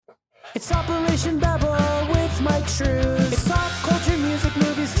It's Operation Babble with Mike Shrews. It's pop culture, music,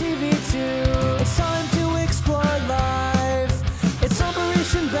 movies, TV too. It's time to explore life. It's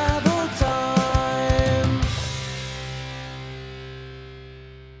Operation Babble time.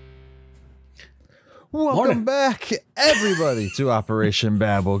 Welcome back, everybody, to Operation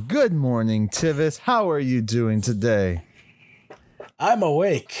Babble. Good morning, Tivis. How are you doing today? I'm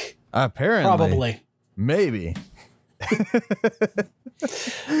awake. Apparently. Probably. Maybe.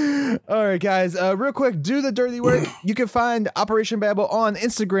 All right, guys, real quick, do the dirty work. You can find Operation Babble on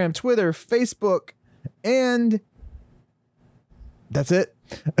Instagram, Twitter, Facebook, and that's it.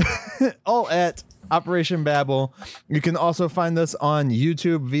 All at Operation Babble. You can also find us on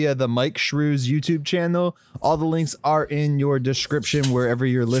YouTube via the Mike Shrews YouTube channel. All the links are in your description wherever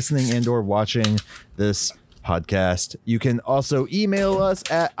you're listening and or watching this podcast. You can also email us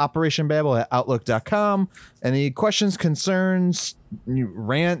at operationbabble@outlook.com. Any questions, concerns,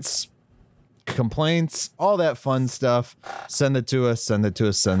 rants, complaints, all that fun stuff, send it to us.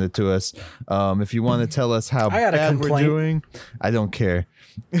 If you want to tell us how bad we're doing, I don't care.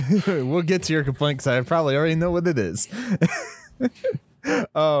 We'll get to your complaint because I probably already know what it is.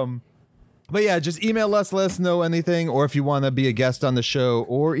 But yeah, just email us, let us know anything, or if you want to be a guest on the show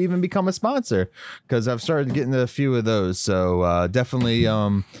or even become a sponsor, because I've started getting a few of those. So definitely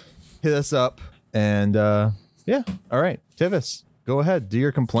hit us up. And yeah, all right, Tivis, go ahead, do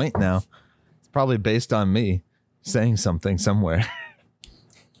your complaint now. It's probably based on me saying something somewhere.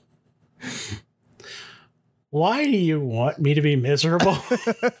 Why do you want me to be miserable?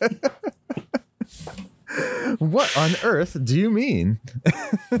 What on earth do you mean?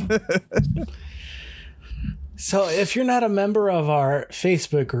 So if you're not a member of our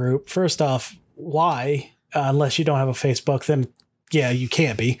Facebook group, first off, why? Unless you don't have a Facebook, then yeah, you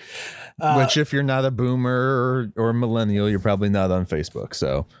can't be. Which if you're not a boomer or millennial, you're probably not on Facebook.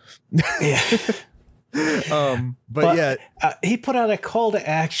 So yeah. But yeah, he put out a call to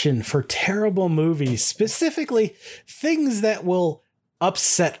action for terrible movies, specifically things that will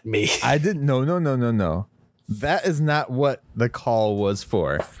upset me. I didn't. No. That is not what the call was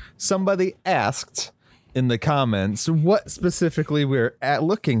for. Somebody asked in the comments what specifically we're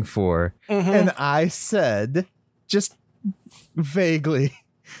looking for. Mm-hmm. And I said, just vaguely,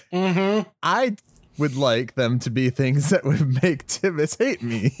 I would like them to be things that would make Tivis hate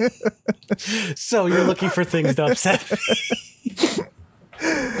me. So you're looking for things to upset me.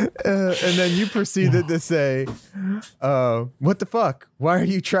 And then you proceeded to say, what the fuck? Why are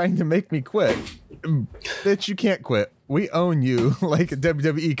you trying to make me quit? Bitch, you can't quit. We own you like a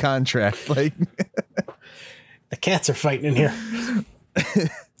WWE contract. Like the cats are fighting in here.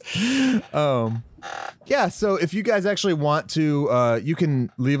 Yeah, so if you guys actually want to, you can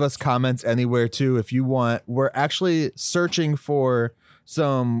leave us comments anywhere too. If you want, we're actually searching for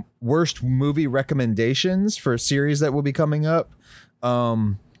some worst movie recommendations for a series that will be coming up.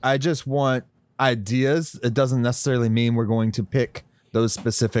 I just want ideas. It doesn't necessarily mean we're going to pick those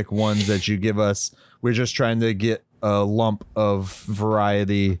specific ones that you give us. We're just trying to get a lump of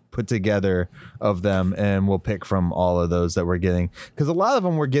variety put together of them, and we'll pick from all of those that we're getting. Because a lot of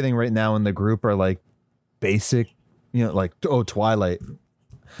them we're getting right now in the group are like basic, like, oh, Twilight.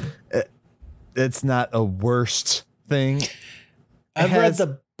 It's not a worst thing. I've read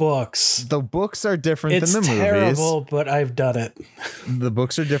the books. The books are different than the movies. It's terrible, but I've done it. The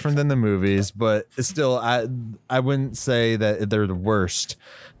books are different than the movies, but still, I wouldn't say that they're the worst.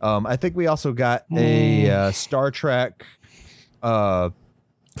 I think we also got a Star Trek Final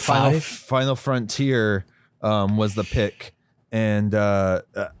Frontier was the pick, and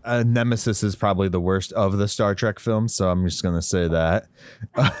Nemesis is probably the worst of the Star Trek films, so I'm just gonna say that.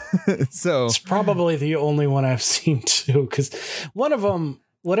 So it's probably the only one I've seen too, because one of them,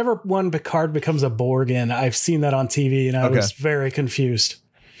 whatever one Picard becomes a Borg in, I've seen that on TV, and I was very confused.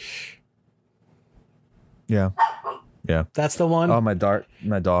 Yeah. That's the one. Oh, my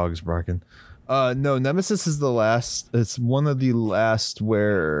dog's barking. No, Nemesis is the last. It's one of the last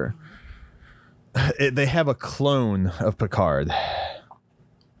where they have a clone of Picard.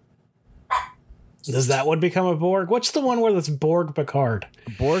 Does that one become a Borg? What's the one where that's Borg Picard?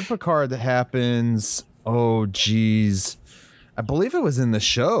 Borg Picard happens. Oh, geez. I believe it was in the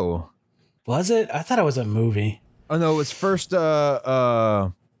show. Was it? I thought it was a movie. Oh, no, it was First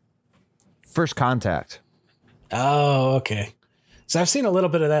Contact. Oh, okay. So I've seen a little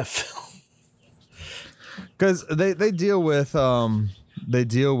bit of that film. Because they deal with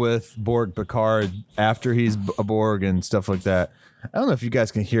Borg Picard after he's a Borg and stuff like that. I don't know if you guys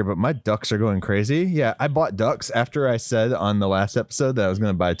can hear, but my ducks are going crazy. Yeah, I bought ducks after I said on the last episode that I was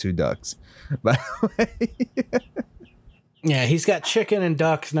going to buy 2 ducks. By the way. Yeah, he's got chicken and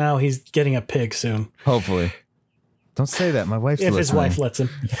ducks now. He's getting a pig soon. Hopefully. Don't say that. My wife's If listening. his wife lets him.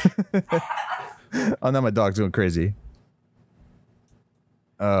 Oh, now my dog's going crazy.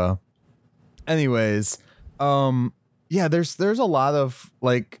 Anyways, yeah, there's a lot of,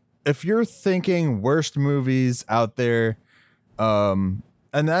 like, if you're thinking worst movies out there, and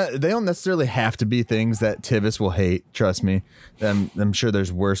that they don't necessarily have to be things that Tivis will hate. Trust me. I'm sure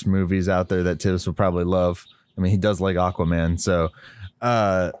there's worse movies out there that Tivis will probably love. I mean, he does like Aquaman, so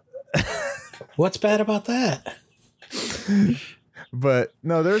What's bad about that? but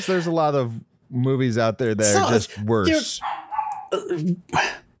no, there's a lot of movies out there that are just worse.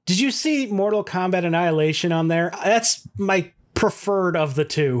 Did you see Mortal Kombat Annihilation on there? That's my preferred of the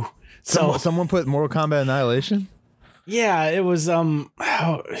two. So Someone put Mortal Kombat Annihilation? yeah, it was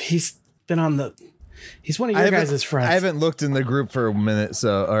he's been on the he's one of your guys' friends. I haven't looked in the group for a minute,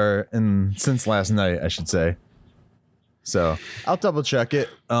 since last night, I should say. So I'll double check it.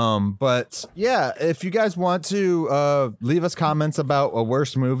 But yeah, if you guys want to leave us comments about a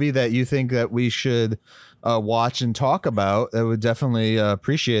worst movie that you think that we should watch and talk about, I would definitely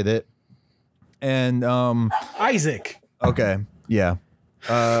appreciate it. And Isaac. okay, yeah.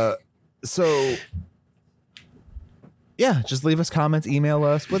 So yeah, just leave us comments, email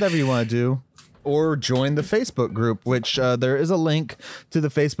us, whatever you want to do, or join the Facebook group, which there is a link to the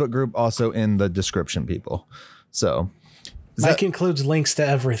Facebook group also in the description, people. So Mike includes links to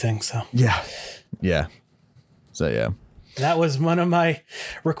everything. So yeah. So yeah. that was one of my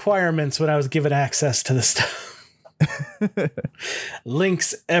requirements when I was given access to the stuff.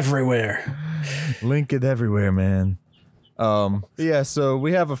 Links everywhere. Link it everywhere, man. Yeah, so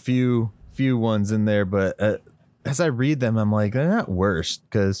we have a few ones in there, but as I read them, I'm like, they're not worst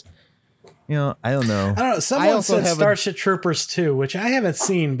because, you know, I don't know. I don't know. Someone said Starship Troopers 2, which I haven't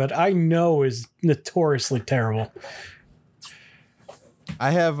seen, but I know is notoriously terrible.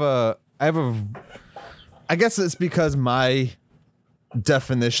 I guess it's because my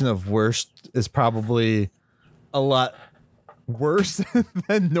definition of worst is probably a lot worse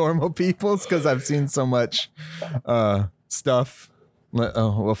than normal people's because I've seen so much stuff.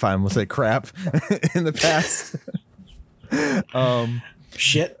 Oh, well, fine. We'll say crap in the past.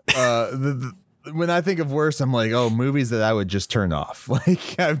 Shit. When I think of worse, I'm like, oh, movies that I would just turn off.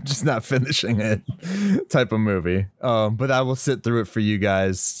 Like, I'm just not finishing it type of movie. But I will sit through it for you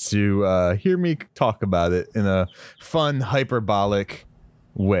guys to hear me talk about it in a fun, hyperbolic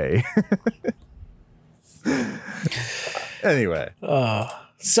way. Anyway.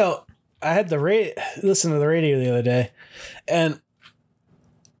 So I had listen to the radio the other day, and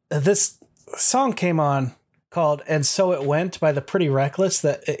this song came on called "And So It Went" by the Pretty Reckless.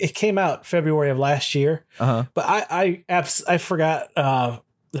 That it came out February of last year. But I forgot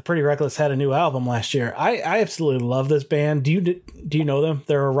the Pretty Reckless had a new album last year. I absolutely love this band. Do you know them?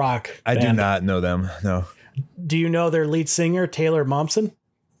 They're a rock band. I do not know them. No. Do you know their lead singer Taylor Momsen?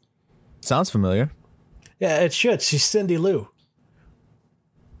 Sounds familiar. Yeah, it should. She's Cindy Lou.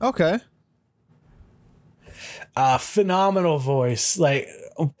 Okay. Phenomenal voice. Like,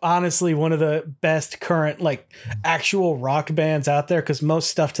 honestly, one of the best current, like, actual rock bands out there, because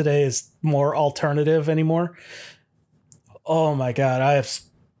most stuff today is more alternative anymore. Oh my God. I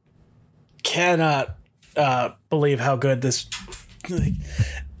cannot believe how good this.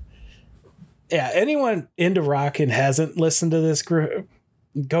 Yeah, anyone into rock and hasn't listened to this group,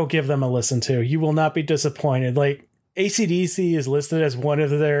 go give them a listen to. You will not be disappointed. Like, AC/DC is listed as one of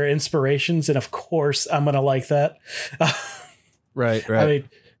their inspirations, and of course I'm gonna like that. Right. I mean,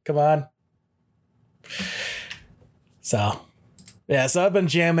 come on. So I've been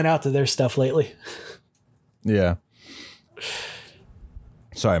jamming out to their stuff lately. Yeah.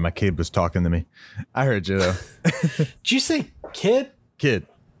 Sorry, my kid was talking to me. I heard you though. Did you say kid? Kid.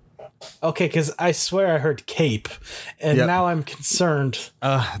 Okay, because I swear I heard cape, and now I'm concerned.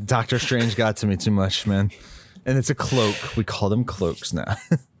 Doctor Strange got to me too much, man. And it's a cloak. We call them cloaks now.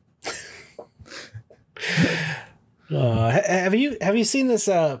 Have you seen this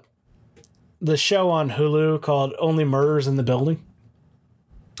the show on Hulu called Only Murders in the Building?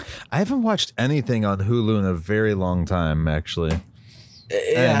 I haven't watched anything on Hulu in a very long time, actually.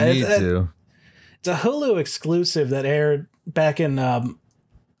 Yeah, I need to. It's a Hulu exclusive that aired back in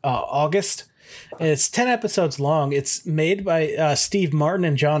August. And it's 10 episodes long. It's made by Steve Martin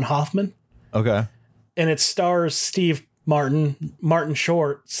and John Hoffman. Okay. And it stars Steve Martin, Martin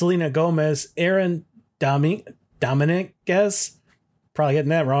Short, Selena Gomez, Aaron Dominguez, probably getting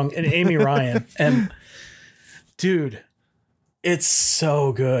that wrong, and Amy Ryan. And dude, it's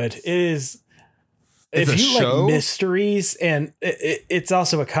so good. It is It's if a you show? like mysteries, and it's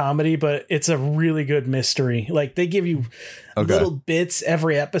also a comedy, but it's a really good mystery. Like they give you little bits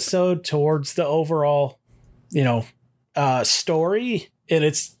every episode towards the overall, story, and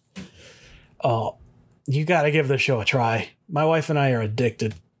it's you got to give the show a try. My wife and I are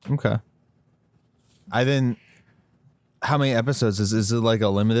addicted. Okay. How many episodes is it, like a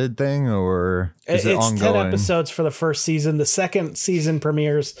limited thing, or is it It's ongoing? 10 episodes for the first season. The second season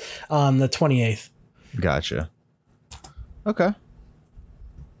premieres on the 28th. Gotcha. Okay.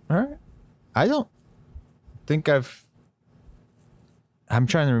 All right. I don't think I'm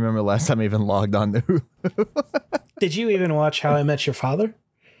trying to remember the last time I even logged on to Hulu. Did you even watch How I Met Your Father?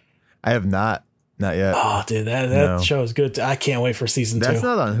 I have not yet. Oh, dude, that No. show is good. I can't wait for season 2. That's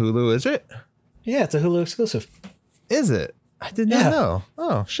not on Hulu, is it? Yeah, it's a Hulu exclusive. Is it? I did not know.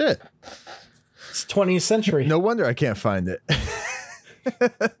 Oh, shit. It's 20th century. No wonder I can't find it.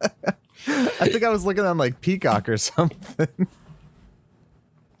 I think I was looking on like Peacock or something.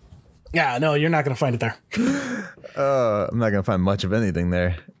 Yeah, no, you're not going to find it there. I'm not going to find much of anything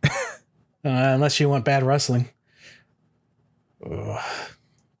there. Unless you want bad wrestling. Ugh.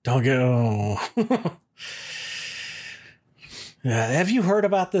 Don't get... Oh. Have you heard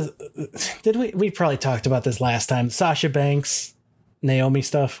about this? Did we probably talked about this last time? Sasha Banks, Naomi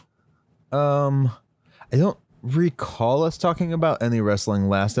stuff. I don't recall us talking about any wrestling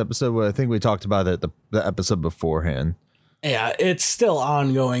last episode, but I think we talked about it the episode beforehand. Yeah, it's still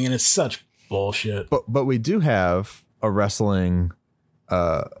ongoing, and it's such bullshit. But we do have a wrestling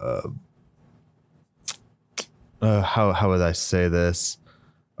how would I say this?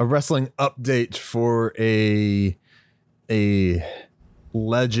 A wrestling update for a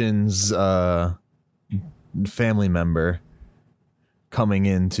Legends family member coming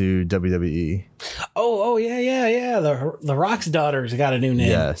into WWE. Oh yeah. The Rock's daughter's got a new name.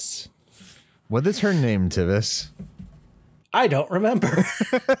 Yes. What is her name, Tivis? I don't remember.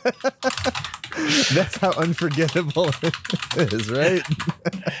 That's how unforgettable it is, right?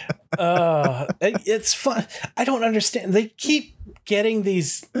 It's fun. I don't understand. They keep getting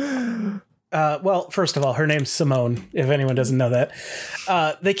these. Well, first of all, her name's Simone, if anyone doesn't know that.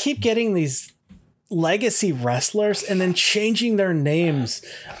 They keep getting these legacy wrestlers and then changing their names,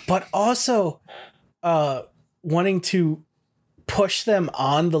 but also wanting to push them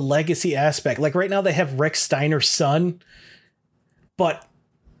on the legacy aspect. Like right now they have Rick Steiner's son, but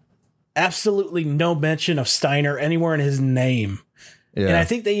absolutely no mention of Steiner anywhere in his name. Yeah. And I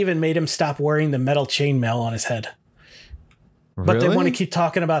think they even made him stop wearing the metal chainmail on his head. But they want to keep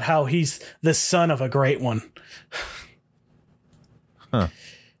talking about how he's the son of a great one. Huh.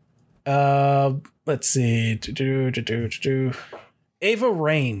 Let's see. Ava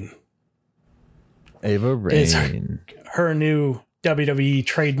Raine. Ava Is Raine. her new WWE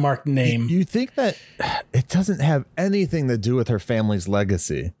trademark name. You think that it doesn't have anything to do with her family's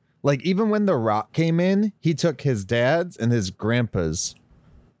legacy? Like, even when The Rock came in, he took his dad's and his grandpa's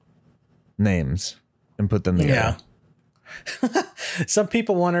names and put them together. Yeah. Some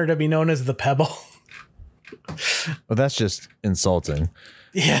people want her to be known as the Pebble. Well, that's just insulting.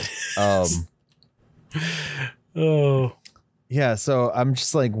 Yeah. Oh. Yeah, so I'm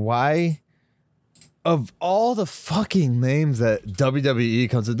just like, why? Of all the fucking names that WWE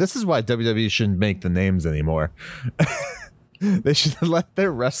comes to, this is why WWE shouldn't make the names anymore. They should let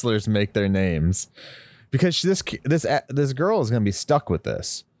their wrestlers make their names, because this girl is going to be stuck with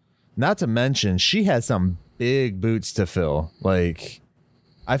this. Not to mention, she has some big boots to fill. Like,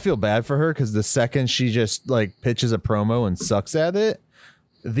 I feel bad for her because the second she just like pitches a promo and sucks at it,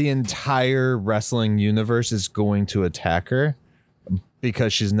 the entire wrestling universe is going to attack her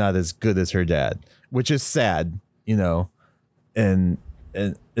because she's not as good as her dad, which is sad, and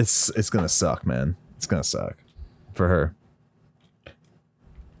it's gonna suck, man. It's gonna suck for her.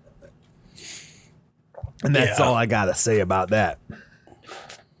 And that's all I gotta say about that.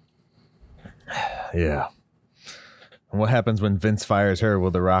 Yeah. And what happens when Vince fires her? Will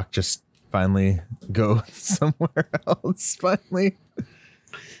The Rock just finally go somewhere else? Finally?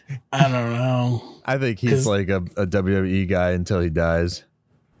 I don't know. I think he's like a WWE guy until he dies.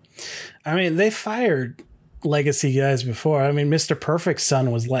 I mean, they fired legacy guys before. I mean, Mr. Perfect's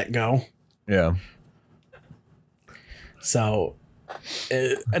son was let go. Yeah. So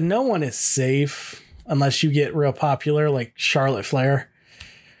no one is safe unless you get real popular like Charlotte Flair.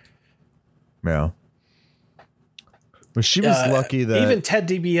 Yeah. But she was lucky that even Ted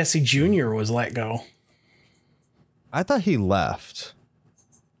DiBiase Jr. was let go. I thought he left.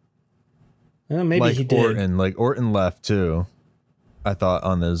 Well, maybe like he did. Orton left too. I thought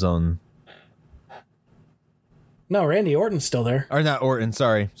on his own. No, Randy Orton's still there. Or not Orton,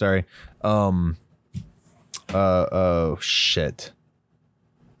 sorry. Oh shit.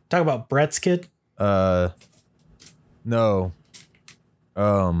 Talk about Brett's kid. No.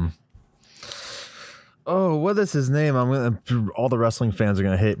 Oh, what is his name? All the wrestling fans are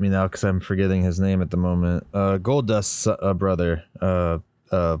gonna hate me now because I'm forgetting his name at the moment. Goldust's brother.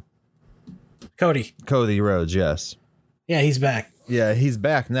 Cody Rhodes. Yes. Yeah, he's back. Yeah, he's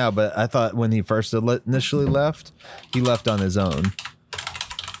back now. But I thought when he first initially left, he left on his own,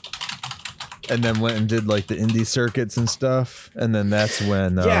 and then went and did like the indie circuits and stuff. And then that's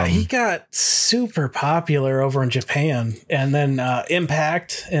when he got super popular over in Japan, and then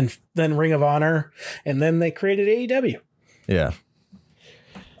Impact, and then Ring of Honor, and then they created AEW. Yeah.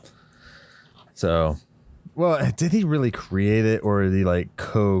 So, well, did he really create it, or did he like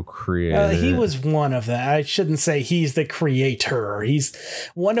co-create it? He was one of them. I shouldn't say he's the creator. He's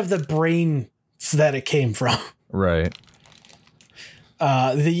one of the brains that it came from. Right.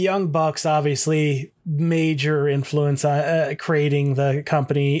 The Young Bucks, obviously, major influence on creating the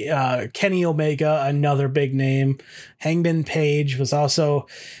company. Kenny Omega, another big name. Hangman Page was also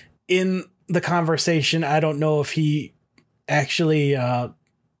in the conversation. I don't know if he actually,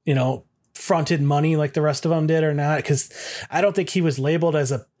 fronted money like the rest of them did or not, because I don't think he was labeled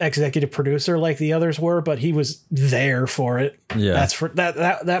as a executive producer like the others were, but he was there for it. Yeah, that's for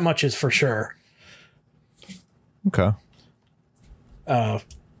that much is for sure. Okay. Yeah,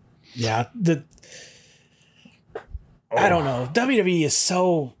 I don't know. WWE is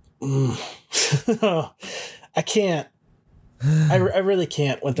so I can't. I really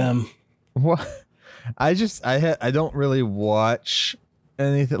can't with them. What? I don't really watch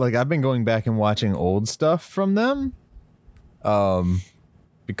anything. Like, I've been going back and watching old stuff from them,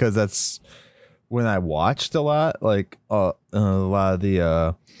 because that's when I watched a lot. Like a lot of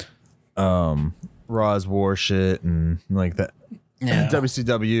the Raw's War shit and like that. Yeah.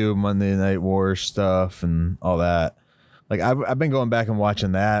 WCW Monday Night War stuff and all that. Like, I've been going back and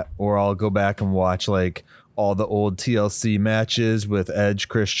watching that, or I'll go back and watch like all the old TLC matches with Edge,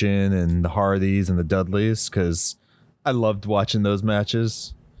 Christian, and the Hardys and the Dudleys, because I loved watching those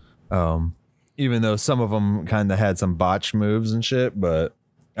matches. Even though some of them kind of had some botch moves and shit, but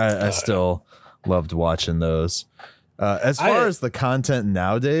I still loved watching those. As far as the content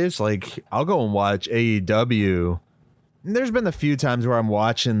nowadays, like, I'll go and watch AEW. There's been a few times where I'm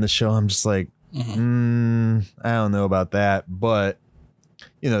watching the show, I'm just like, I don't know about that. But,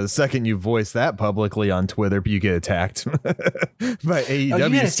 the second you voice that publicly on Twitter, you get attacked by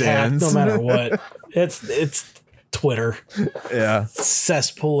AEW stands. No matter what. It's Twitter. Yeah.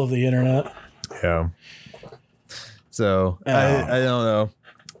 Cesspool of the internet. Yeah. So, I don't know.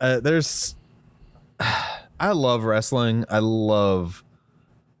 I love wrestling. I love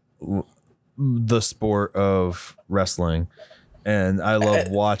the sport of wrestling, and I love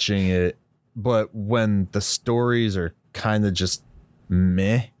watching it, but when the stories are kind of just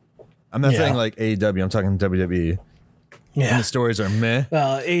meh, I'm not saying like AEW, I'm talking WWE. Yeah, and the stories are meh.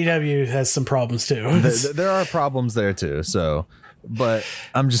 Well, AEW has some problems too. There are problems there too. So, but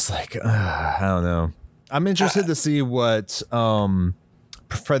I'm just like, I don't know. I'm interested to see what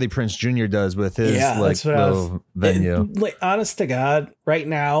Freddie Prinze Jr. does with his little venue. Like, honest to God, right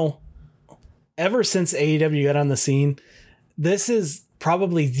now, ever since AEW got on the scene, this is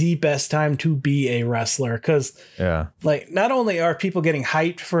probably the best time to be a wrestler, because like, not only are people getting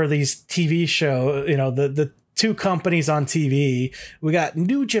hyped for these TV show, the two companies on TV, we got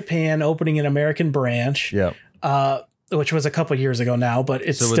New Japan opening an American branch, which was a couple years ago now, but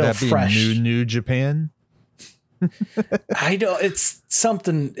it's still fresh. New Japan. I know it's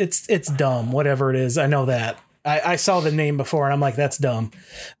something. It's dumb. Whatever it is, I know that. I saw the name before and I'm like, that's dumb.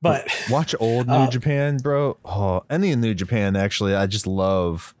 But watch old New Japan, bro. Oh, any New Japan, actually. I just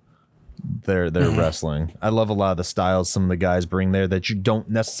love their wrestling. I love a lot of the styles some of the guys bring there that you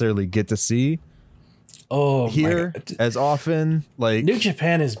don't necessarily get to see here as often. Like, New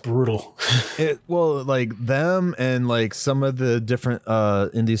Japan is brutal. Like them and like some of the different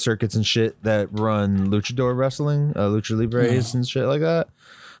indie circuits and shit that run luchador wrestling, lucha libres and shit like that.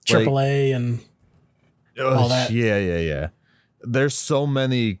 AAA and all that. Yeah. There's so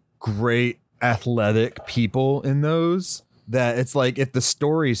many great athletic people in those that it's like, if the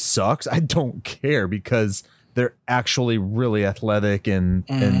story sucks, I don't care, because they're actually really athletic and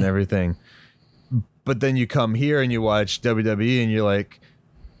everything. But then you come here and you watch WWE and you're like,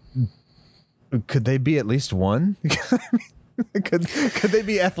 could they be at least one? Could they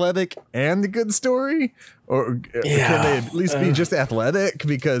be athletic and a good story? Or can they at least be just athletic?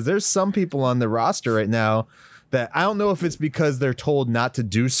 Because there's some people on the roster right now that I don't know if it's because they're told not to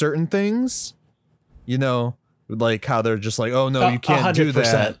do certain things, like how they're just like, oh no, you can't 100%. Do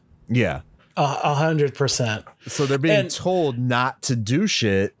that. Yeah. 100%. So they're being told not to do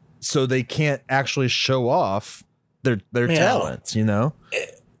shit, so they can't actually show off their talents, you know?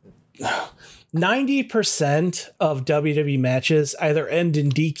 90% of WWE matches either end in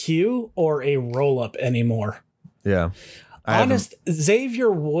DQ or a roll-up anymore. Yeah. Xavier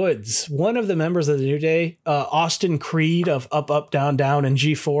Woods, one of the members of the New Day, Austin Creed of Up, Up, Down, Down, and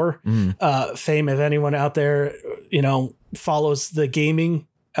G4 fame. If anyone out there, you know, follows the gaming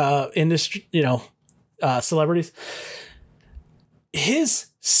industry, you know, celebrities, his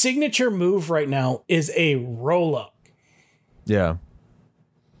signature move right now is a roll-up. Yeah.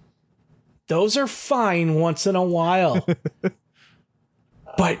 Those are fine once in a while.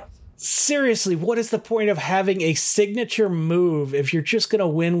 But seriously, what is the point of having a signature move if you're just going to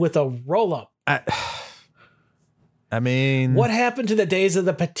win with a roll-up? I mean... What happened to the days of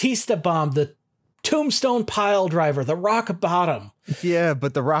the Batista Bomb, the Tombstone Pile Driver, the Rock Bottom? Yeah,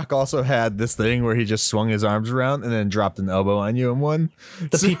 but The Rock also had this thing where he just swung his arms around and then dropped an elbow on you and won.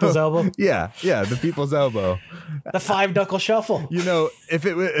 The people's elbow? Yeah, the people's elbow. The 5-knuckle shuffle. You know, if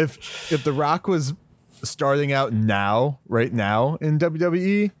The Rock was starting out right now in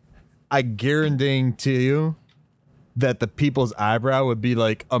WWE, I guarantee you that the people's eyebrow would be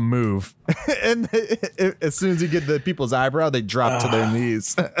like a move. And as soon as you get the people's eyebrow, they drop to their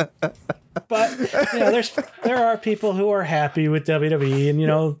knees. But you know, there are people who are happy with WWE, and you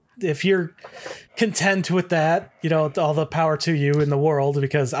know, if you're content with that, you know, all the power to you in the world,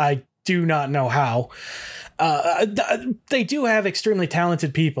 because I do not know how. They do have extremely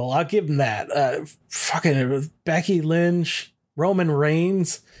talented people. I'll give them that. Fucking Becky Lynch, Roman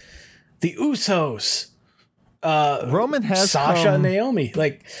Reigns, the Usos. Roman has Sasha and Naomi.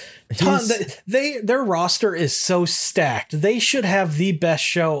 Like, their roster is so stacked. They should have the best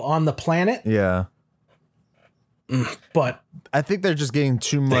show on the planet. Yeah. But I think they're just getting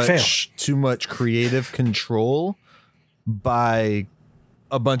too much creative control by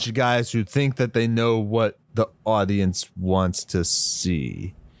a bunch of guys who think that they know what the audience wants to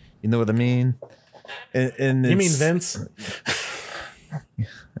see. You know what I mean? And you mean Vince?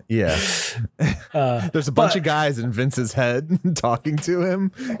 Yeah. There's a bunch of guys in Vince's head talking to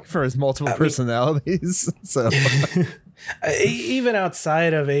him for his multiple personalities. So even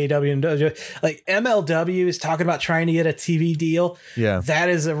outside of AEW and WWE, like MLW is talking about trying to get a TV deal. Yeah. That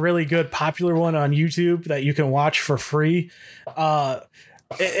is a really good popular one on YouTube that you can watch for free.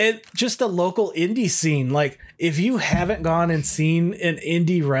 It just a local indie scene. Like, if you haven't gone and seen an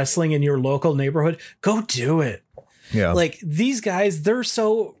indie wrestling in your local neighborhood, go do it. Yeah. Like, these guys, they're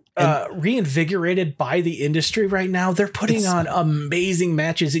so reinvigorated by the industry right now. They're putting on amazing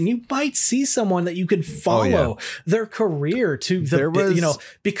matches, and you might see someone that you could follow their career to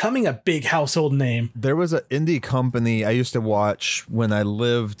becoming a big household name. There was an indie company I used to watch when I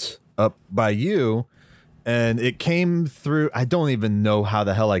lived up by you, and it came through. I don't even know how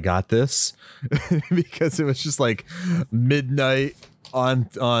the hell I got this because it was just like midnight on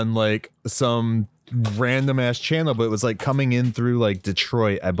like some random ass channel, but it was like coming in through like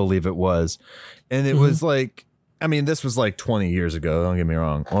Detroit, I believe it was. And it was like, I mean, this was like 20 years ago. Don't get me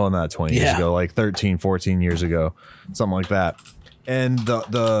wrong. Well, not 20 years ago, like 13, 14 years ago, something like that. And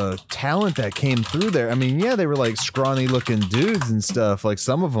the talent that came through there, I mean, yeah, they were like scrawny looking dudes and stuff, like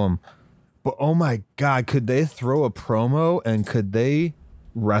some of them. But oh my God, could they throw a promo and could they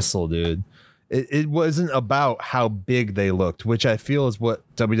wrestle, dude? It wasn't about how big they looked, which I feel is what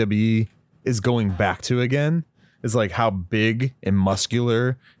WWE is going back to again, is like how big and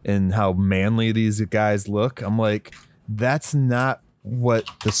muscular and how manly these guys look. I'm like, that's not what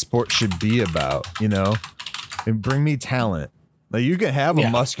the sport should be about, you know? And bring me talent. Like, you can have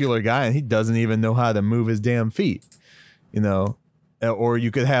a muscular guy and he doesn't even know how to move his damn feet, you know? Or you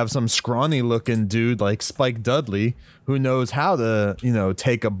could have some scrawny looking dude like Spike Dudley who knows how to, you know,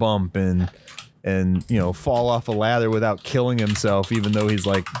 take a bump and you know, fall off a ladder without killing himself, even though he's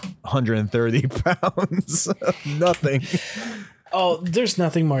like 130 pounds of nothing. Oh, there's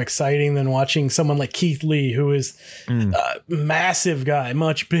nothing more exciting than watching someone like Keith Lee, who is a massive guy,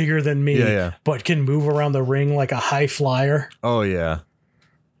 much bigger than me, but can move around the ring like a high flyer. Oh yeah.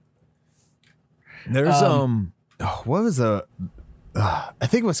 There's what was I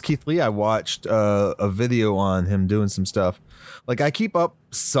think it was Keith Lee. I watched a video on him doing some stuff. Like, I keep up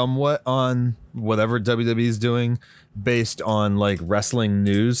somewhat on whatever WWE is doing based on like wrestling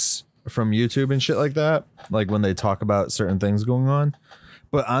news from YouTube and shit like that. Like when they talk about certain things going on.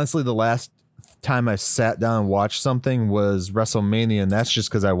 But honestly, the last time I sat down and watched something was WrestleMania, and that's just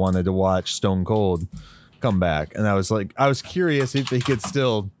because I wanted to watch Stone Cold come back. And I was curious if he could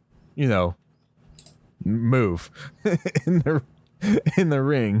still, you know, move in the in the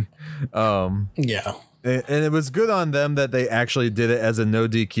ring. Yeah. And it was good on them that they actually did it as a no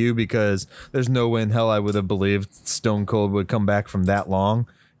DQ, because there's no way in hell I would have believed Stone Cold would come back from that long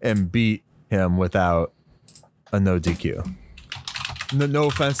and beat him without a no DQ. No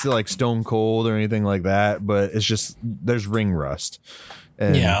offense to like Stone Cold or anything like that, but it's just there's ring rust.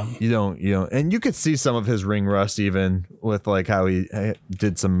 And you don't, and you could see some of his ring rust even with like how he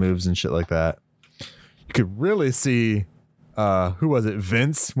did some moves and shit like that. You could really see who was it?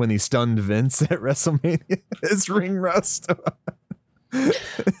 Vince, when he stunned Vince at WrestleMania, his ring rust.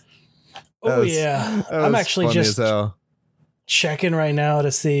 I'm actually just checking right now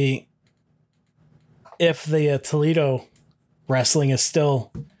to see if the Toledo wrestling is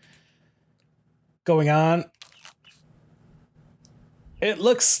still going on. It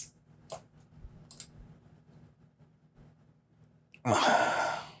looks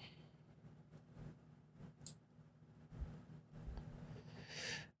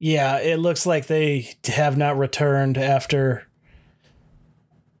yeah, it looks like they have not returned after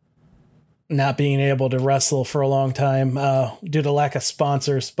not being able to wrestle for a long time due to lack of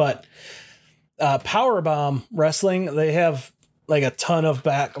sponsors. But Powerbomb Wrestling, they have like a ton of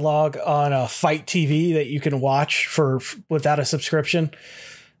backlog on Fight TV that you can watch for without a subscription.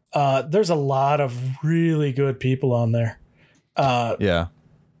 There's a lot of really good people on there.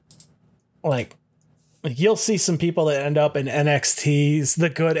 Like you'll see some people that end up in NXT's, the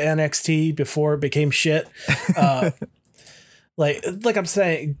good NXT before it became shit. Like I'm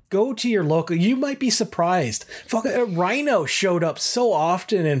saying, go to your local. You might be surprised. Fucking Rhino showed up so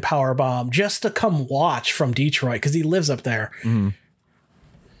often in Powerbomb just to come watch from Detroit because he lives up there. Mm-hmm.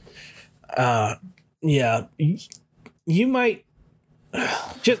 Yeah, you might.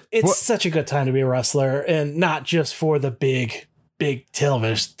 It's such a good time to be a wrestler, and not just for the big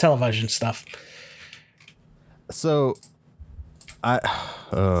television stuff. So,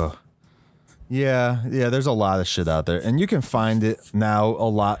 Yeah, there's a lot of shit out there, and you can find it now a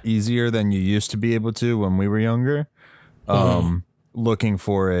lot easier than you used to be able to when we were younger. Looking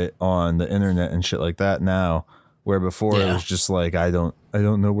for it on the internet and shit like that now, where before it was just like I don't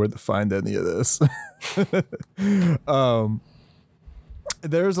know where to find any of this.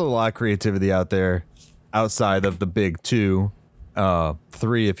 There's a lot of creativity out there outside of the big two,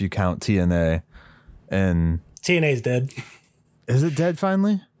 three if you count TNA, and TNA's dead. Is it dead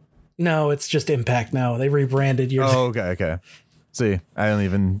finally? No, it's just Impact now. They rebranded years ago. Oh, okay. See, I don't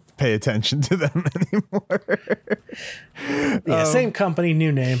even pay attention to them anymore. Same company,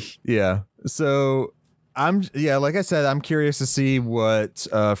 new name. Yeah. So like I said, I'm curious to see what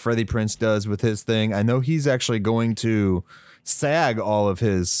Freddie Prinze does with his thing. I know he's actually going to SAG all of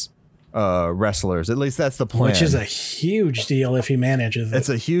his wrestlers. At least that's the plan. Which is a huge deal if he manages it. It's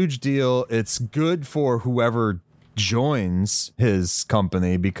a huge deal. It's good for whoever joins his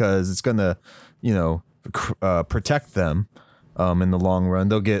company because it's going to, protect them in the long run.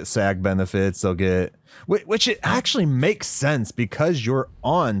 They'll get SAG benefits. They'll get, which it actually makes sense because you're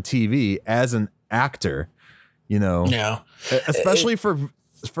on TV as an actor, Yeah. Especially for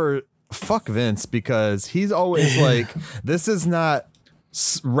fuck Vince, because he's always like, this is not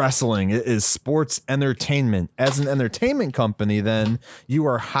wrestling, it is sports entertainment. As an entertainment company, then you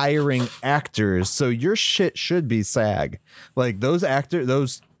are hiring actors, so your shit should be SAG. Like those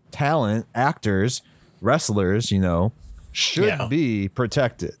talent actors, wrestlers, should be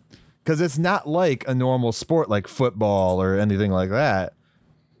protected, because it's not like a normal sport like football or anything like that,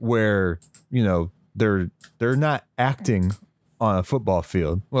 where they're not acting on a football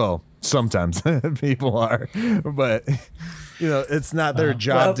field. Well, sometimes people are, but it's not their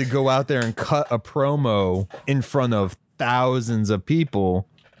job to go out there and cut a promo in front of thousands of people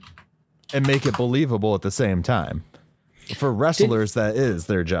and make it believable at the same time. For wrestlers, that is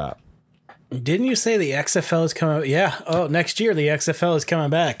their job. Didn't you say the XFL is coming? Yeah. Oh, next year the XFL is coming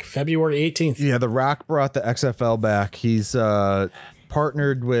back, February 18th. Yeah, The Rock brought the XFL back. He's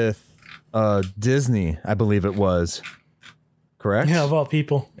partnered with Disney, I believe it was. Correct? Yeah, of all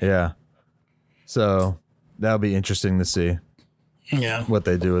people. Yeah. So that'll be interesting to see. Yeah. What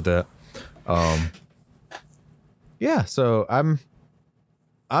they do with that. Yeah, so I'm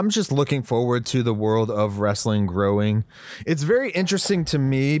just looking forward to the world of wrestling growing. It's very interesting to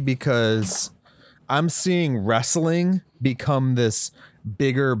me because I'm seeing wrestling become this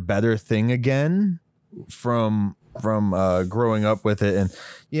bigger, better thing again from growing up with it. And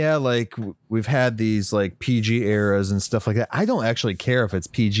yeah, like we've had these like PG eras and stuff like that. I don't actually care if it's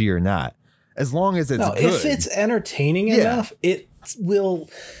PG or not, as long as it's good. If it's entertaining enough, it will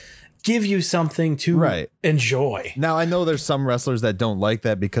give you something to enjoy. Now, I know there's some wrestlers that don't like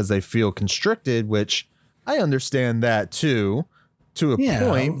that because they feel constricted, which I understand that too. to a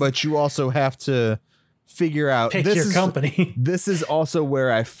point, but you also have to figure out pick your company. This is also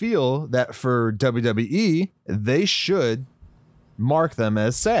where I feel that for WWE, they should mark them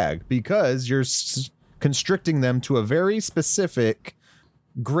as SAG, because you're constricting them to a very specific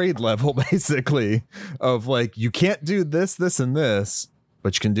grade level, basically, of like, you can't do this, this, and this,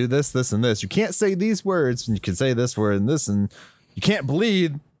 but you can do this, this, and this. You can't say these words, and you can say this word and this, and you can't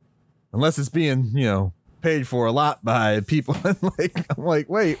bleed unless it's being, you know, paid for a lot by people. And like, I'm like,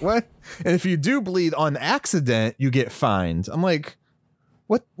 wait, what? And if you do bleed on accident, you get fined. I'm like,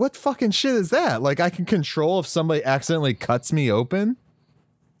 what fucking shit is that? Like, I can control if somebody accidentally cuts me open.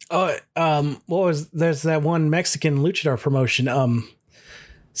 Oh, there's that one Mexican luchador promotion,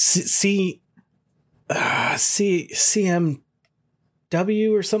 CMW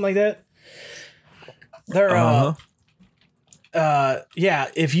or something like that. They're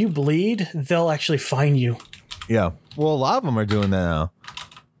yeah, if you bleed, they'll actually fine you. Yeah. Well, a lot of them are doing that now.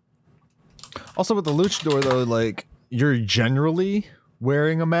 Also with the luchador though, like, you're generally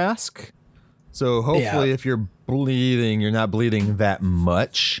wearing a mask. So hopefully if you're bleeding, you're not bleeding that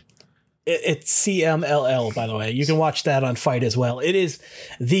much. It's CMLL, by the way. You can watch that on Fight as well. It is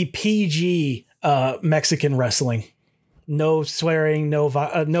the PG Mexican wrestling. No swearing,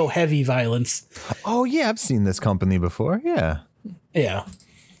 no heavy violence. Oh yeah, I've seen this company before. Yeah. Yeah.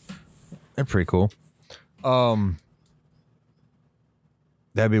 They're pretty cool.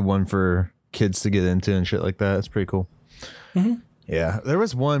 That'd be one for kids to get into and shit like that. It's pretty cool. Mm-hmm. Yeah. There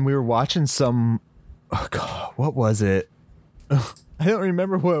was one we were watching some. Oh God, what was it? I don't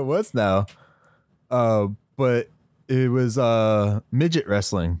remember what it was now. But it was midget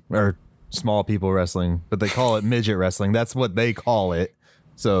wrestling or small people wrestling, but they call it midget wrestling. That's what they call it.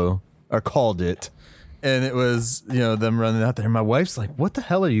 So, or called it. And it was, you know, them running out there. My wife's like, what the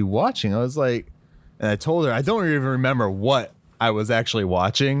hell are you watching? I was like, and I told her, I don't even remember what I was actually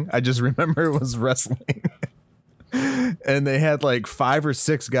watching. I just remember it was wrestling. And they had like 5 or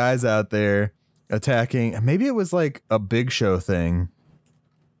 6 guys out there attacking. Maybe it was like a Big Show thing.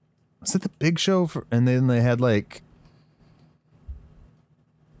 Was it the Big Show? And then they had like,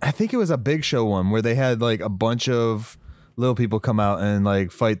 I think it was a Big Show one where they had like a bunch of little people come out and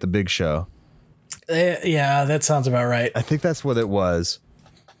like fight the Big Show. Yeah, that sounds about right. I think that's what it was.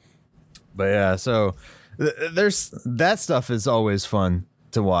 But yeah, so there's that stuff is always fun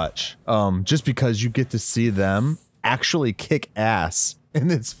to watch. Just because you get to see them actually kick ass,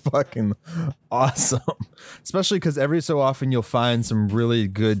 and it's fucking awesome. Especially because every so often you'll find some really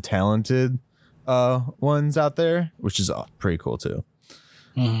good, talented ones out there, which is pretty cool too.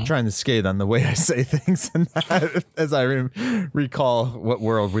 Mm-hmm. Trying to skate on the way I say things and that, as I recall what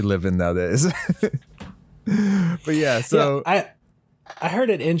world we live in nowadays. But yeah, so yeah, I heard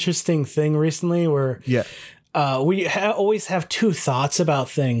an interesting thing recently where we always have 2 thoughts about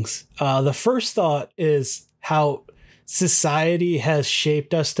things. The first thought is how society has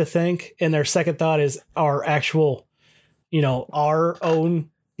shaped us to think, and their second thought is our actual, you know, our own,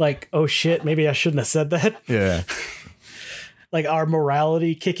 like, oh shit, maybe I shouldn't have said that. Yeah. Like our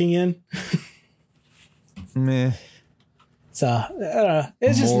morality kicking in. Meh. So I don't know.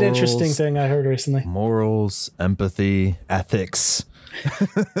 It's just an interesting thing I heard recently. Morals, empathy, ethics.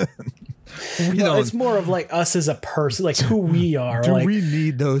 No, it's more of like us as a person, like who we are. Do like, we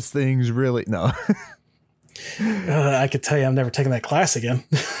need those things really? No. I could tell you I'm never taking that class again.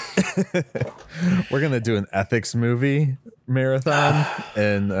 We're going to do an ethics movie marathon,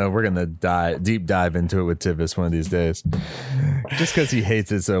 and we're going to deep dive into it with Tivis one of these days. Just because he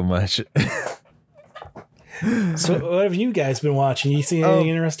hates it so much. So what have you guys been watching? You see anything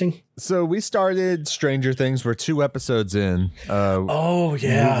interesting? So we started Stranger Things. We're 2 episodes in. Oh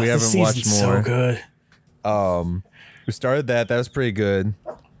yeah, we haven't watched more. So good. We started that. That was pretty good.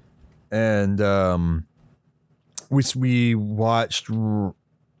 And we watched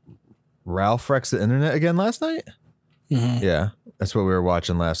Ralph Wrecks the Internet again last night. Mm-hmm. Yeah, that's what we were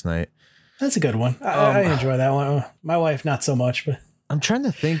watching last night. That's a good one. I enjoy that one. My wife not so much, but I'm trying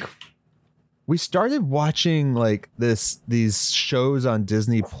to think. We started watching like these shows on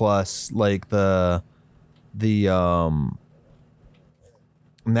Disney Plus, like the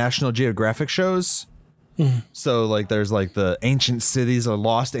National Geographic shows. Mm-hmm. So like there's like the Ancient Cities or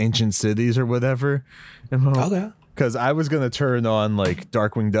Lost Ancient Cities or whatever. Okay. Because I was going to turn on like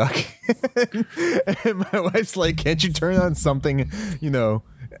Darkwing Duck. And my wife's like, can't you turn on something, you know,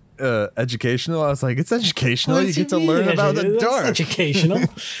 educational? I was like, it's educational. Well, you get to learn about the dark. Educational.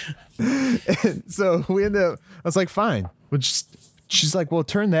 And so we ended up, I was like, fine. She's like, well,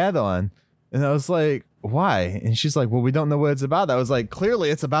 turn that on. And I was like, why? And she's like, well, we don't know what it's about. I was like, clearly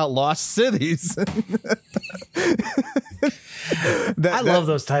it's about lost cities. I love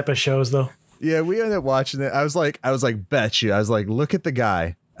those type of shows though. Yeah, we ended up watching it. I was like, bet you. I was like, look at the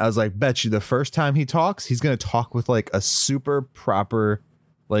guy. I was like, bet you the first time he talks, he's gonna talk with like a super proper,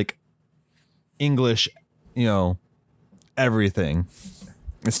 like English, everything.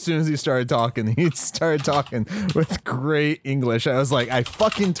 As soon as he started talking with great English. I was like, I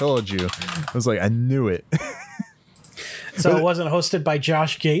fucking told you. I was like, I knew it. So it wasn't hosted by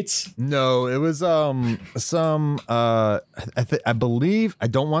Josh Gates? No, it was I believe, I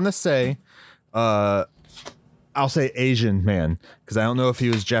don't want to say, I'll say Asian man, because I don't know if he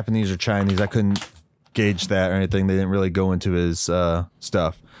was Japanese or Chinese. I couldn't gauge that or anything. They didn't really go into his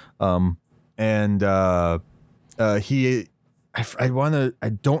stuff. He, I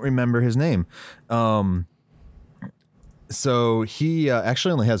don't remember his name. So he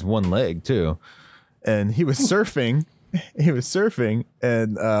actually only has one leg too, and he was surfing.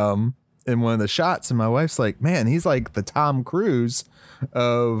 And in one of the shots, and my wife's like, man, he's like the Tom Cruise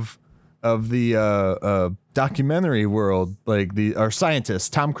of the documentary world, like our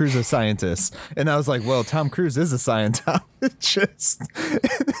scientist. Tom Cruise is a scientist. And I was like, well, Tom Cruise is a Scientologist.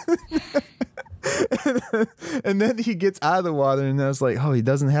 And then he gets out of the water, and I was like, oh, he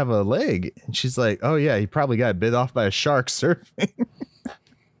doesn't have a leg. And she's like, oh yeah, he probably got bit off by a shark surfing.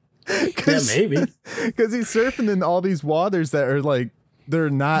 Yeah, maybe. Because he's surfing in all these waters that are like, they're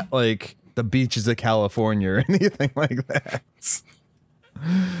not like the beaches of California or anything like that.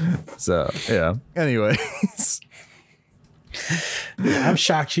 So yeah, anyways. I'm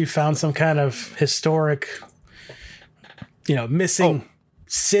shocked you found some kind of historic, missing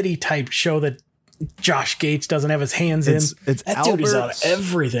city type show that Josh Gates doesn't have his hands in. It's that dude is out of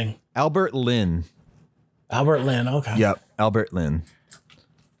everything. Albert Lin. Okay. Yep, Albert Lin.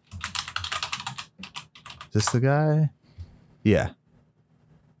 Is this the guy? Yeah.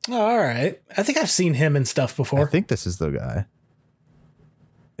 Oh, all right. I think I've seen him and stuff before. I think this is the guy.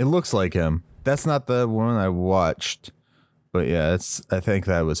 It looks like him. That's not the one I watched, but yeah, I think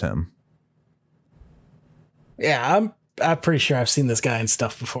that was him. Yeah, I'm pretty sure I've seen this guy and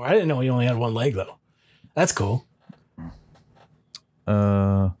stuff before. I didn't know he only had one leg though. That's cool.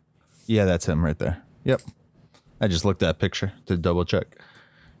 Yeah, that's him right there. Yep. I just looked at that picture to double check.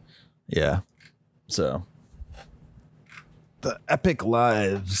 Yeah. So, the epic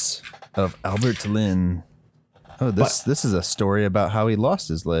lives of Albert Lin. Oh, this is a story about how he lost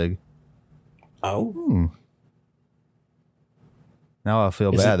his leg. Oh. Now I'll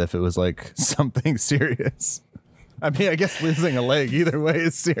feel bad if it was like something serious. I mean, I guess losing a leg either way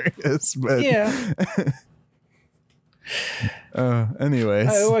is serious, but yeah. Anyways,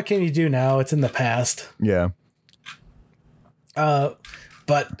 what can you do now? It's in the past. Yeah. But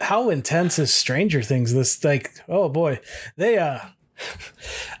how intense is Stranger Things? This, like, oh boy, they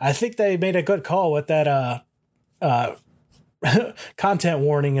I think they made a good call with that content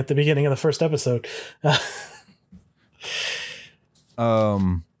warning at the beginning of the first episode.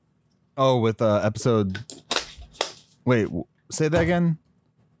 With episode. Wait, say that again.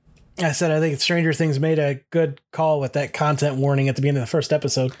 I said I think Stranger Things made a good call with that content warning at the beginning of the first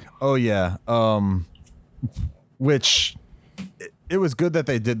episode. Oh yeah. Which it was good that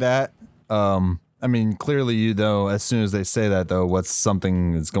they did that. I mean, clearly, as soon as they say that, though, what's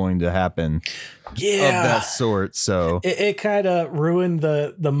something is going to happen of that sort. So it kind of ruined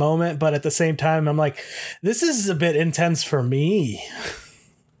the moment. But at the same time, I'm like, this is a bit intense for me.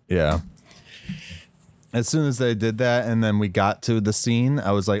 Yeah. As soon as they did that and then we got to the scene,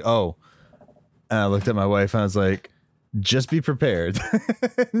 I was like, oh. And I looked at my wife and I was like, just be prepared.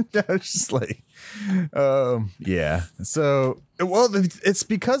 I was just like, yeah. So, well, it's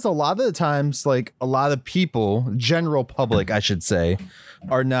because a lot of the times, like a lot of people, general public, I should say,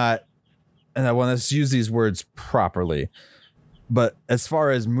 are not, and I want to use these words properly, but as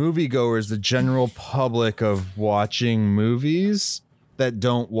far as moviegoers, the general public of watching movies that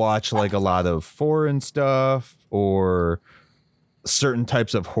don't watch like a lot of foreign stuff or certain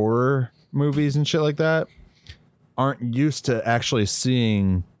types of horror movies and shit like that, aren't used to actually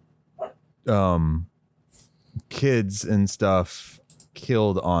seeing kids and stuff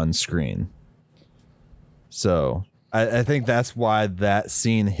killed on screen. So I think that's why that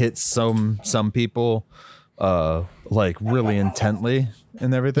scene hits some people like really intently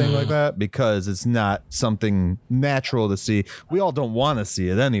and everything like that, because it's not something natural to see. We all don't want to see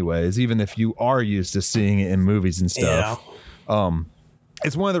it anyways, even if you are used to seeing it in movies and stuff. Yeah.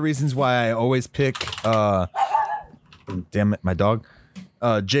 It's one of the reasons why I always pick damn it, my dog,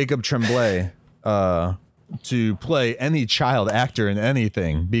 Jacob Tremblay, to play any child actor in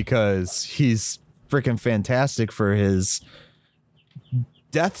anything, because he's freaking fantastic for his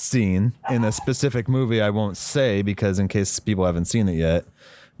death scene in a specific movie I won't say because in case people haven't seen it yet.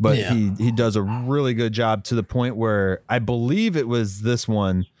 But Yeah. he does a really good job to the point where I believe it was this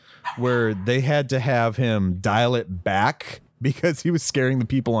one where they had to have him dial it back because he was scaring the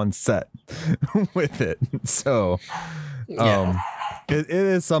people on set with it. So it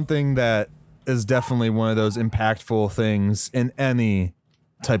is something that is definitely one of those impactful things in any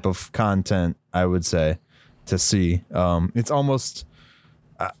type of content, I would say, to see. It's almost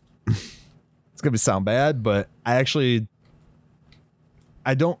it's gonna sound bad, but I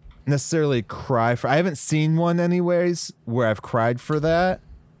don't necessarily cry for. I haven't seen one anyways where I've cried for that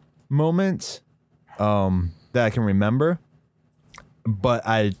moment that I can remember. But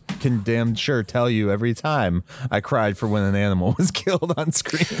I can damn sure tell you every time I cried for when an animal was killed on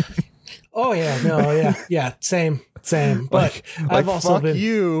screen. Oh yeah, no, yeah, same. But I've also fuck been.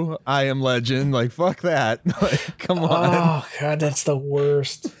 you, I Am Legend. Like fuck that. Like come on. Oh god, that's the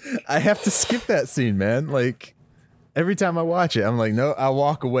worst. I have to skip that scene, man. Like every time I watch it, I'm like, no, I'll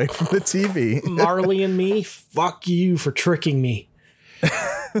walk away from the TV. Marley and me, fuck you for tricking me.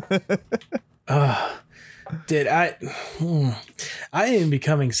 Dude, I am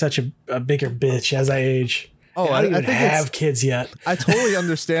becoming such a bigger bitch as I age. Oh, I don't even think have kids yet. I totally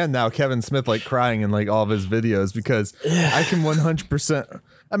understand now Kevin Smith like crying in like all of his videos because I can 100%.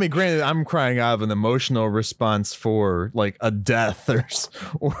 I mean, granted, I'm crying out of an emotional response for like a death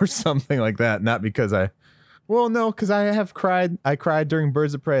or something like that, not because because I have cried. I cried during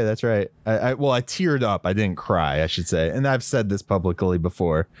Birds of Prey. That's right. I teared up. I didn't cry, I should say. And I've said this publicly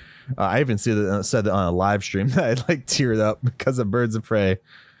before. I even said it on a live stream that I like teared up because of Birds of Prey,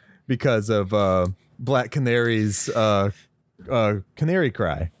 because of Black Canary's canary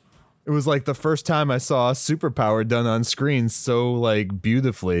cry. It was like the first time I saw a superpower done on screen so like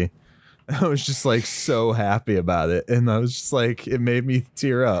beautifully. I was just like so happy about it. And I was just like, it made me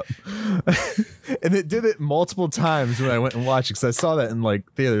tear up. And it did it multiple times when I went and watched it because I saw that in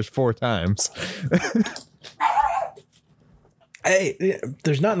like theaters 4 times. Hey,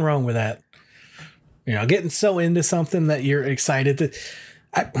 there's nothing wrong with that. You know, getting so into something that you're excited to.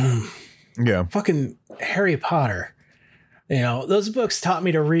 Yeah. Fucking Harry Potter. You know, those books taught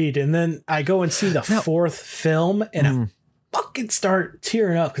me to read, and then I go and see the 4th film, and I fucking start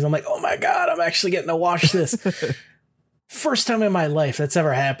tearing up because I'm like, oh my God, I'm actually getting to watch this. First time in my life that's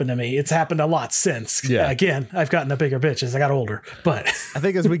ever happened to me. It's happened a lot since. Yeah. Again, I've gotten a bigger bitch as I got older. But I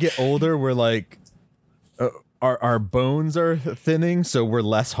think as we get older, we're like, our bones are thinning, so we're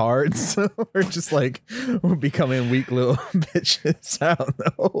less hard. So we're just like, we're becoming weak little bitches. I don't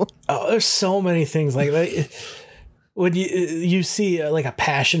know. oh, there's so many things like that. When you see like a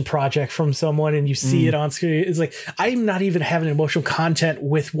passion project from someone and you see it on screen, it's like, I'm not even having emotional content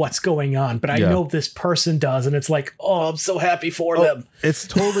with what's going on, but I know this person does. And it's like, oh, I'm so happy for them. It's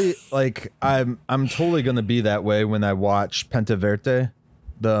totally like, I'm totally going to be that way when I watch Penta Verte,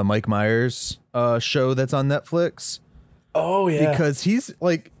 the Mike Myers show that's on Netflix. Oh yeah. Because he's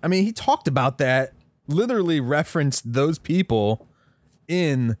like, I mean, he talked about that, literally referenced those people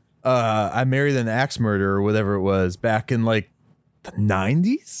in I Married an Axe Murderer or whatever it was back in like the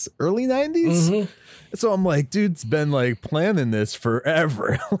 90s, early 90s. So I'm like, dude's been like planning this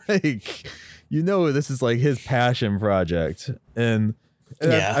forever. Like, you know, this is like his passion project. And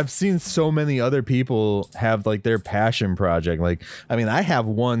I've seen so many other people have like their passion project. Like, I mean, I have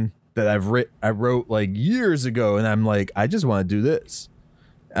one that I wrote like years ago, and I'm like, I just want to do this.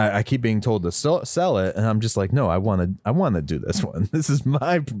 I keep being told to sell it, and I'm just like, no, I want to do this one. This is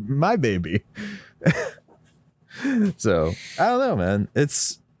my baby. So I don't know, man.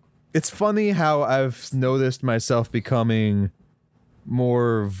 It's funny how I've noticed myself becoming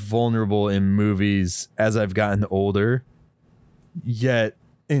more vulnerable in movies as I've gotten older. Yet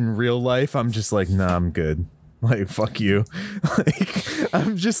in real life, I'm just like, nah, I'm good. Like, fuck you. Like,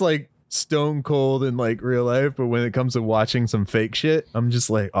 I'm just like stone cold in like real life, but when it comes to watching some fake shit, I'm just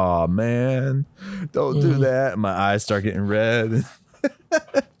like, oh man, don't do that. And my eyes start getting red.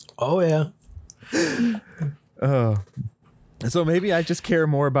 Oh yeah. So maybe I just care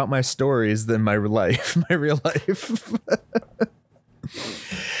more about my stories than my life, my real life.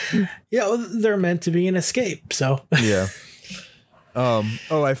 Yeah, well, they're meant to be an escape. So Yeah.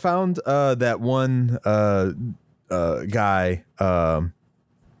 I found that one guy,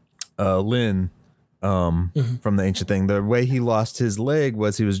 Lynn, from The Ancient Thing. The way he lost his leg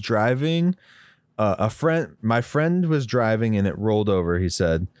was he was driving. My friend was driving and it rolled over, he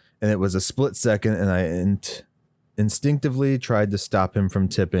said, and it was a split second, and I instinctively tried to stop him from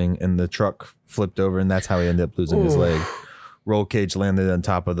tipping, and the truck flipped over, and that's how he ended up losing his leg. Roll cage landed on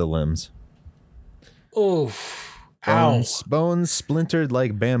top of the limbs. oh, Ow. Bones splintered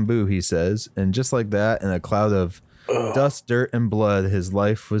like bamboo, he says, and just like that, in a cloud of dust, dirt, and blood, his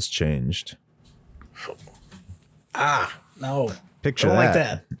life was changed. No. Picture Don't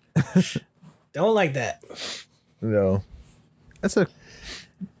that. like that. Don't like that. No. That's a...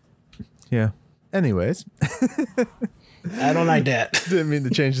 Yeah. Anyways. I don't like that. Didn't mean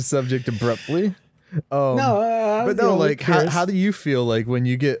to change the subject abruptly. But No, like how do you feel like when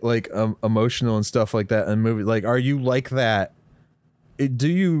you get like emotional and stuff like that in movie? Like, are you like that? Do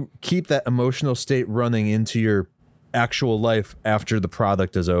you keep that emotional state running into your actual life after the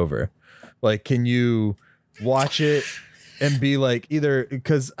product is over? Like, can you watch it and be like either,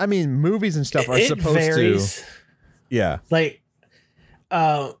 because I mean movies and stuff are supposed varies. to, yeah. Like,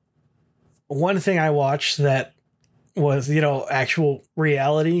 one thing I watched that was, actual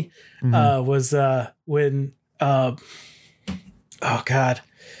reality, was when oh god,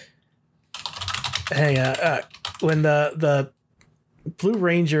 when the Blue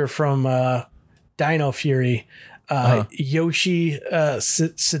Ranger from Dino Fury, Yoshi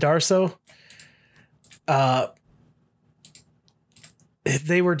Sudarso,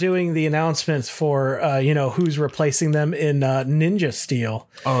 they were doing the announcements for who's replacing them in Ninja Steel.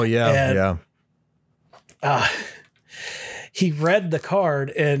 Oh yeah, and, he read the card,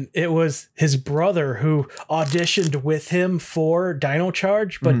 and it was his brother who auditioned with him for Dino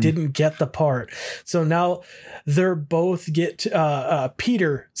Charge, but didn't get the part. So now they're both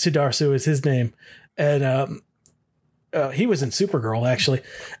Peter Sudarso is his name. And he was in Supergirl, actually.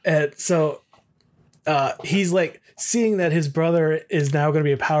 And so he's like seeing that his brother is now going to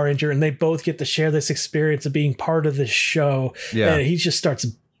be a Power Ranger, and they both get to share this experience of being part of this show. Yeah. And he just starts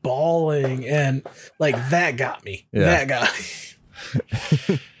bawling, and like that got me. Yeah. That got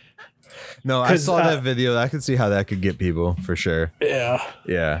me. No, I saw that video. I could see how that could get people for sure. Yeah.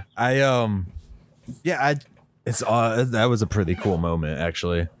 Yeah. That was a pretty cool moment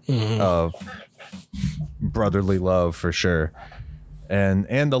actually, of brotherly love for sure. And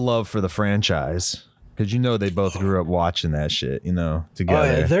the love for the franchise. Because they both grew up watching that shit, together. Oh,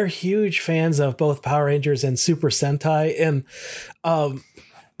 yeah. They're huge fans of both Power Rangers and Super Sentai. And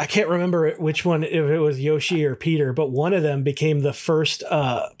I can't remember which one, if it was Yoshi or Peter, but one of them became the first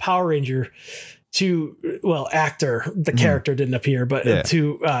Power Ranger actor. The character didn't appear, but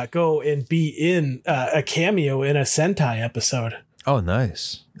to go and be in a cameo in a Sentai episode. Oh,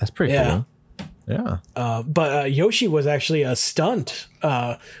 nice. That's pretty cool. Yeah. But Yoshi was actually a stunt,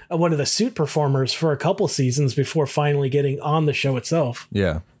 one of the suit performers for a couple seasons before finally getting on the show itself.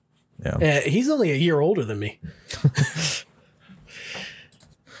 Yeah. Yeah. He's only a year older than me.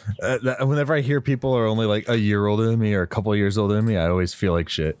 Whenever I hear people are only like a year older than me or a couple of years older than me, I always feel like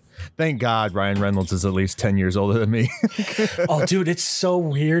shit. Thank God Ryan Reynolds is at least 10 years older than me. Oh, dude, it's so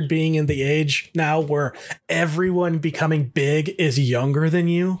weird being in the age now where everyone becoming big is younger than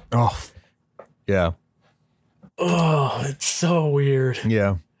you. Oh, yeah. Oh, it's so weird.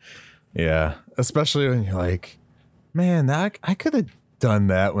 Yeah. Yeah. Especially when you're like, man, I could have done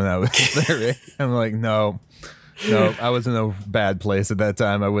that when I was there. I'm like, no, I was in a bad place at that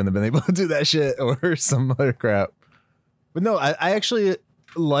time. I wouldn't have been able to do that shit or some other crap. But no, I actually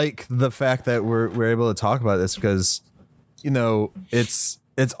like the fact that we're able to talk about this because, it's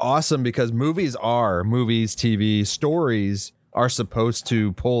awesome because movies, TV, stories are supposed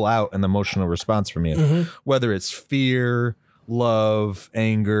to pull out an emotional response from you, whether it's fear, love,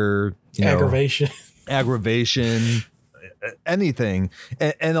 anger, aggravation, anything.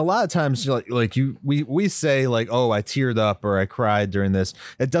 And a lot of times we say like, oh, I teared up or I cried during this.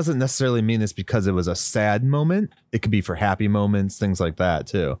 It doesn't necessarily mean it's because it was a sad moment. It could be for happy moments, things like that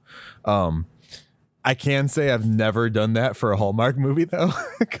too. I can say I've never done that for a Hallmark movie though,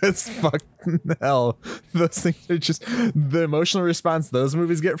 because fuck hell, those things are just, the emotional response those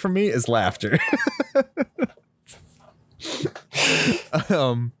movies get from me is laughter.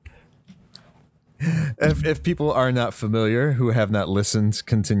 If people are not familiar, who have not listened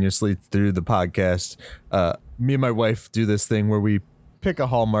continuously through the podcast, me and my wife do this thing where we pick a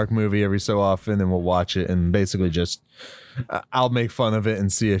Hallmark movie every so often and we'll watch it and basically just I'll make fun of it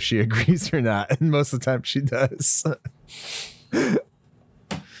and see if she agrees or not, and most of the time she does.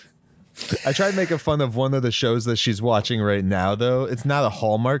 I tried making fun of one of the shows that she's watching right now, though. It's not a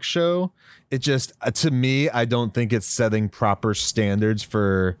Hallmark show. It just, to me, I don't think it's setting proper standards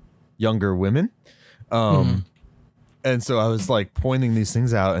for younger women. And so I was like pointing these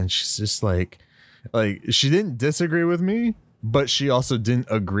things out, and she's just like she didn't disagree with me, but she also didn't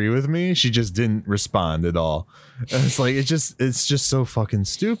agree with me. She just didn't respond at all. And it's like, it's just so fucking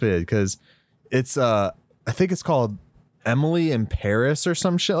stupid because it's, I think it's called Emily in Paris or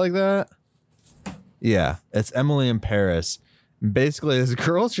some shit like that. Yeah, it's Emily in Paris. Basically, this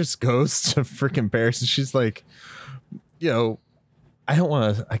girl just goes to freaking Paris, and she's like, I don't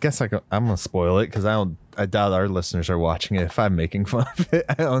want to. I guess I'm gonna spoil it because I doubt our listeners are watching it. If I'm making fun of it,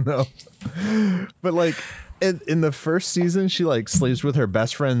 I don't know. But like in the first season, she like sleeps with her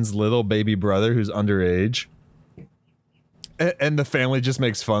best friend's little baby brother who's underage, and the family just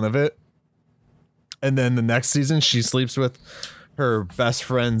makes fun of it. And then the next season, she sleeps with her best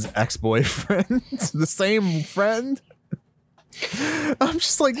friend's ex-boyfriend, the same friend. I'm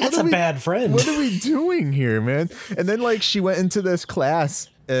just like, that's a bad friend. What are we doing here, man? And then like she went into this class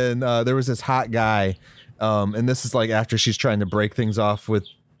and there was this hot guy. And this is like after she's trying to break things off with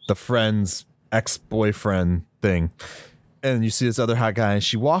the friend's ex-boyfriend thing. And you see this other hot guy and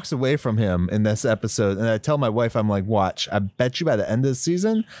she walks away from him in this episode. And I tell my wife, I'm like, watch, I bet you by the end of the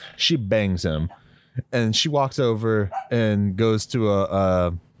season, she bangs him. And she walks over and goes to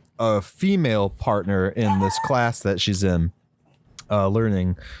a female partner in this class that she's in,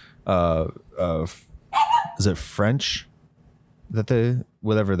 learning. Is it French that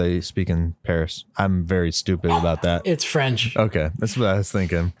whatever they speak in Paris? I'm very stupid about that. It's French. Okay, that's what I was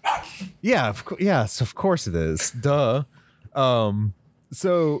thinking. Yeah, yes, of course it is. Duh.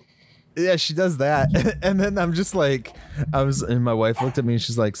 So. Yeah, she does that. And then I'm just like, and my wife looked at me and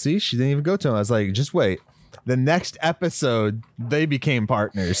she's like, see, she didn't even go to him. I was like, just wait. The next episode, they became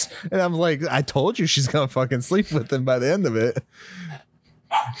partners. And I'm like, I told you she's going to fucking sleep with him by the end of it.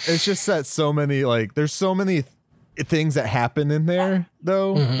 It's just that so many, like, there's so many things that happen in there,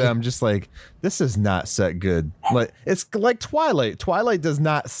 though, that I'm just like, this is not set good. Like, it's like Twilight. Twilight does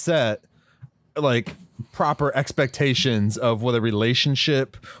not set, like, proper expectations of what a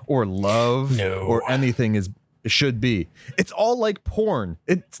relationship or love or anything should be. It's all like porn.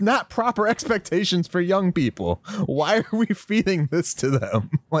 It's not proper expectations for young people. Why are we feeding this to them?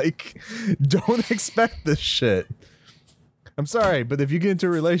 Like, don't expect this shit. I'm sorry, but if you get into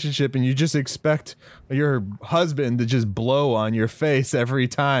a relationship and you just expect your husband to just blow on your face every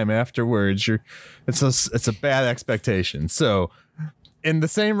time afterwards, it's a bad expectation. So in the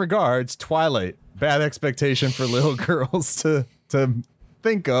same regards, Twilight, bad expectation for little girls to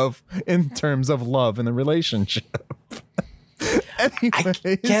think of in terms of love in a relationship. Anyways,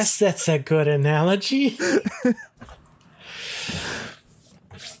 I guess that's a good analogy.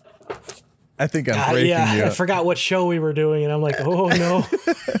 I think I'm breaking you up. I forgot what show we were doing, and I'm like, oh no.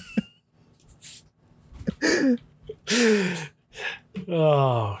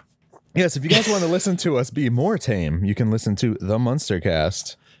 Oh. Yes, if you guys want to listen to us be more tame, you can listen to the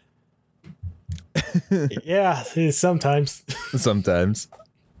Monstercast. Yeah, sometimes. Sometimes.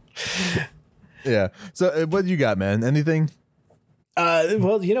 Yeah. So what do you got, man? Anything?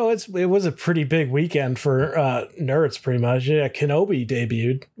 Well, it was a pretty big weekend for nerds, pretty much. Yeah, Kenobi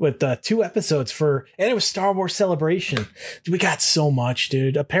debuted with 2 episodes and it was Star Wars Celebration. We got so much,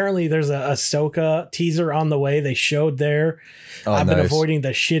 dude. Apparently there's a Ahsoka teaser on the way. They showed there. Oh, I've nice. been avoiding the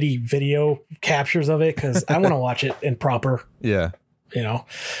shitty video captures of it because I want to watch it in proper. Yeah.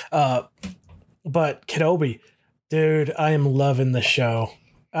 But Kenobi, dude, I am loving the show.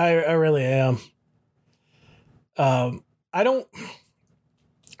 I really am. I don't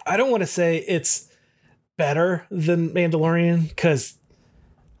want to say it's better than Mandalorian because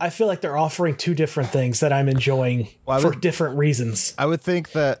I feel like they're offering 2 different things that I'm enjoying for different reasons. I would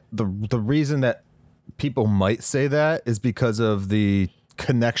think that the reason that people might say that is because of the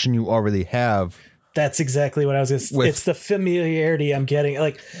connection you already have. That's exactly what I was going to say. It's the familiarity I'm getting.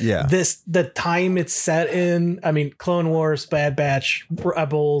 Like, yeah, the time it's set in. I mean, Clone Wars, Bad Batch,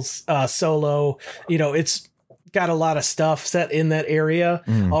 Rebels, Solo. It's got a lot of stuff set in that area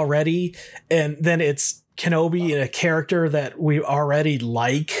already. And then it's Kenobi and a character that we already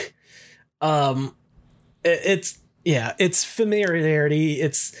like. It's familiarity.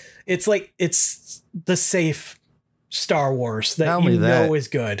 It's like it's the safe Star Wars that know is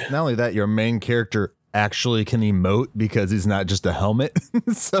good. Not only that, your main character actually can emote because he's not just a helmet.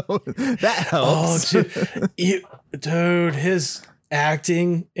 So that helps. Oh, dude, his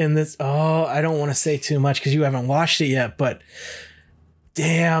acting in this. Oh, I don't want to say too much because you haven't watched it yet, but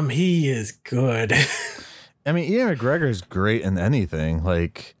damn, he is good. I mean, Ian McGregor is great in anything.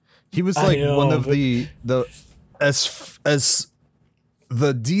 Like, he was like one of the as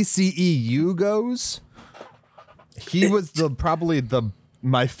the DCEU goes. He was probably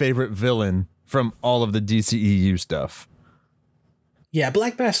my favorite villain from all of the DCEU stuff. Yeah,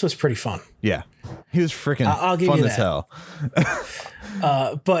 Black Mask was pretty fun. Yeah, he was freaking fun as hell.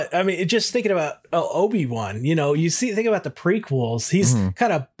 But I mean, just thinking about Obi-Wan, think about the prequels. He's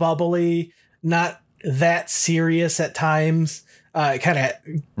kind of bubbly, not that serious at times. Kind of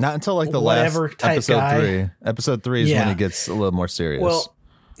Not until like the whatever last type episode guy. 3. Episode 3 is when Yeah. he gets a little more serious. well.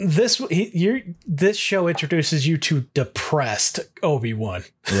 This show introduces you to depressed Obi-Wan.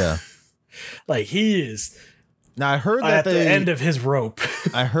 yeah. Like he is Now I heard that at the end of his rope.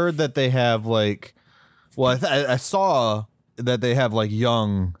 I heard that they have like, well, I saw that they have like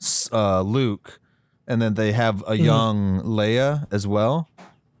young Luke, and then they have a young Leia as well.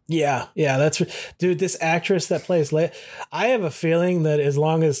 Yeah, dude. This actress that plays Leia, I have a feeling that as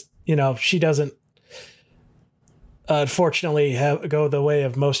long as she doesn't, unfortunately, go the way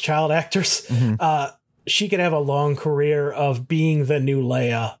of most child actors, she could have a long career of being the new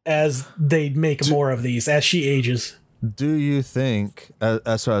Leia as they make more of these as she ages. Do you think?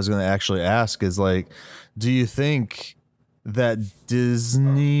 That's what I was going to actually ask. Is like, do you think that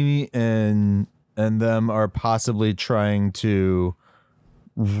Disney and them are possibly trying to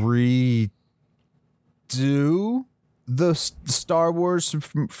redo the Star Wars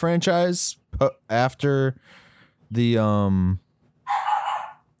franchise after the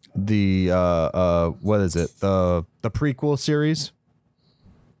what is it, the prequel series?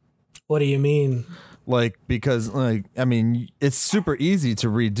 What do you mean? Like, because like, I mean, it's super easy to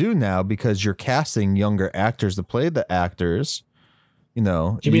redo now because you're casting younger actors to play the actors.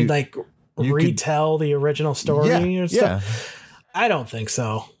 Do you mean like retell the original story or stuff? I don't think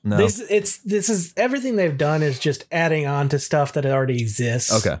so. No. This is everything they've done is just adding on to stuff that already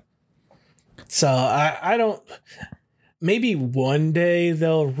exists. Okay. So I don't. Maybe one day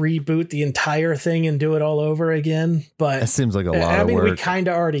they'll reboot the entire thing and do it all over again. But It seems like a lot I of mean, work. we kind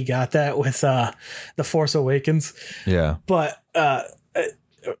of already got that with The Force Awakens. Yeah. But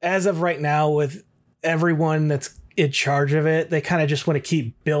as of right now, with everyone that's in charge of it, they kind of just want to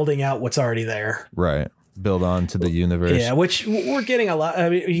keep building out what's already there. Right. Build on to the universe. Yeah, which we're getting a lot. I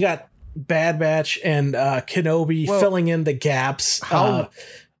mean, you got Bad Batch and Kenobi filling in the gaps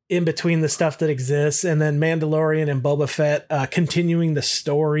in between the stuff that exists, and then Mandalorian and Boba Fett continuing the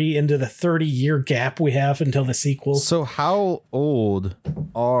story into the 30-year gap we have until the sequels. So how old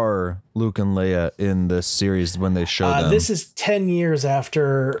are Luke and Leia in this series when they show them? This is 10 years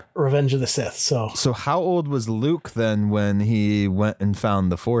after Revenge of the Sith. So how old was Luke then when he went and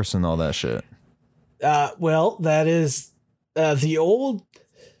found the Force and all that shit? well, that is the old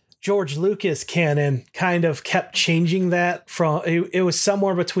George Lucas canon kind of kept changing that from it was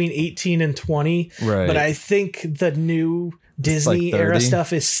somewhere between 18 and 20. Right. But I think the new Disney era 30?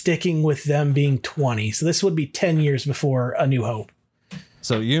 stuff is sticking with them being 20. So this would be 10 years before A New Hope.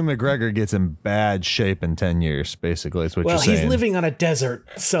 So Ewan McGregor gets in bad shape in 10 years, basically. That's what you're saying. He's living on a desert.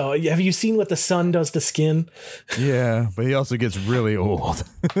 So have you seen what the sun does to skin? Yeah, but he also gets really old.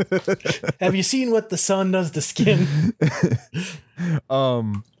 Have you seen what the sun does to skin?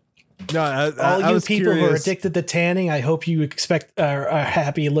 No, All I you was people who are curious. addicted to tanning, I hope you are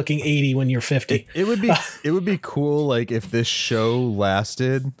happy looking 80 when you're 50. It would be cool, like, if this show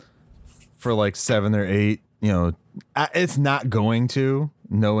lasted for like 7 or 8. It's not going to,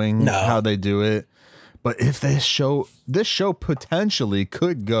 knowing how they do it. But if this show potentially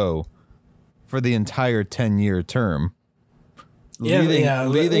could go for the entire 10-year term, leading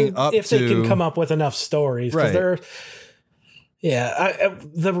up if to, they can come up with enough stories, because Right.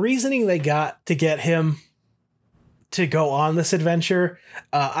 the reasoning they got to get him to go on this adventure,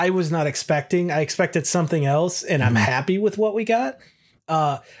 I was not expecting. I expected something else, and I'm happy with what we got.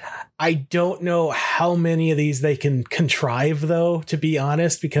 I don't know how many of these they can contrive, though, to be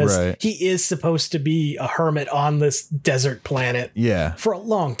honest, because he is supposed to be a hermit on this desert planet for a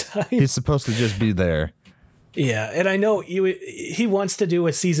long time. He's supposed to just be there. Yeah, and I know he wants to do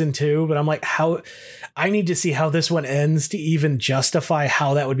a season 2, but I'm like, how? I need to see how this one ends to even justify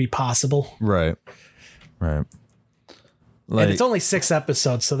how that would be possible. Right. And it's only 6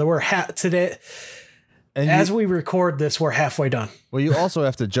 episodes, so we're today. And as we record this, we're halfway done. Well, you also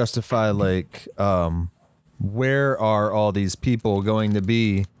have to justify, like, where are all these people going to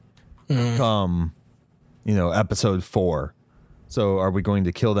be come, episode 4? So are we going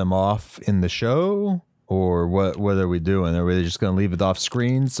to kill them off in the show? Or what are we doing? Are we just going to leave it off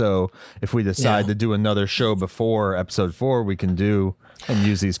screen? So if we decide to do another show before episode 4, we can do and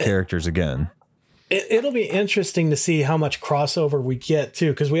use these characters again. It'll be interesting to see how much crossover we get, too,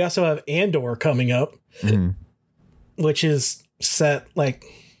 because we also have Andor coming up, which is set like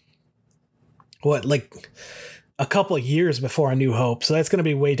a couple of years before A New Hope. So that's going to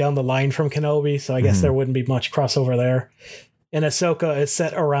be way down the line from Kenobi. So I guess there wouldn't be much crossover there. And Ahsoka is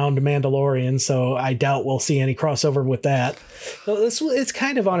set around Mandalorian, so I doubt we'll see any crossover with that. So it's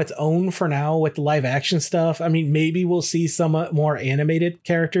kind of on its own for now with the live action stuff. I mean, maybe we'll see some more animated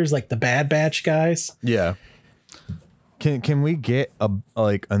characters like the Bad Batch guys. Yeah. Can we get an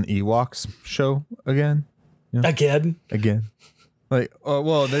Ewoks show again? Yeah. Again. Like, oh,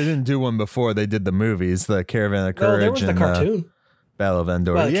 well, they didn't do one before. They did the movies, the Caravan of Courage. No, there was the cartoon. Battle of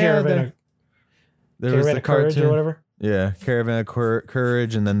Endor. Well, There was the Courage cartoon or whatever. Yeah, Caravan of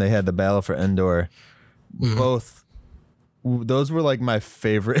Courage, and then they had the Battle for Endor. Both, those were like my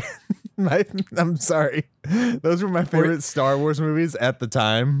favorite. I'm sorry, those were my favorite Star Wars movies at the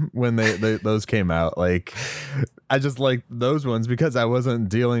time when those came out. Like, I just liked those ones because I wasn't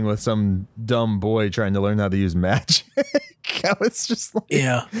dealing with some dumb boy trying to learn how to use magic. I was just like,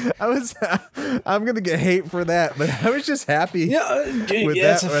 I'm gonna get hate for that, but I was just happy with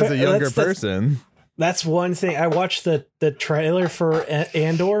that as a younger person. That's one thing. I watched the trailer for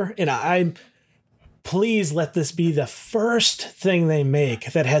Andor, and I'm please let this be the first thing they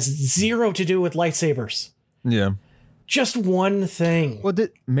make that has zero to do with lightsabers. Yeah. Just one thing. Well,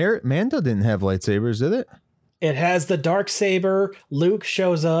 Mando didn't have lightsabers, did it? It has the dark saber. Luke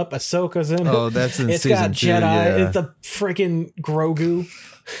shows up. Ahsoka's in it. Oh, that's in it's season got 2, Jedi. yeah. It's the freaking Grogu.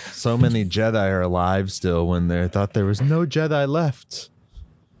 So many Jedi are alive still when they thought there was no Jedi left.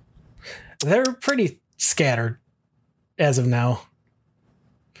 They're pretty scattered as of now.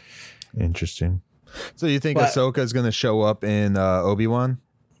 Interesting. So you think Ahsoka is going to show up in Obi-Wan?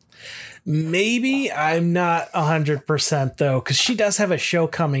 Maybe. I'm not 100% though, because she does have a show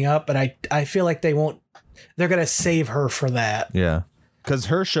coming up, but I feel like they won't. They're going to save her for that. Yeah, because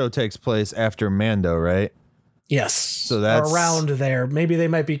her show takes place after Mando, right? Yes. So that's around there. Maybe they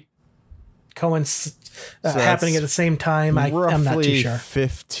might be happening at the same time. I'm not too sure.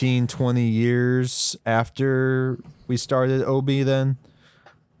 15, 20 years after we started Obi-Wan?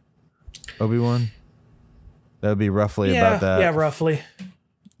 That would be roughly about that. Yeah, roughly.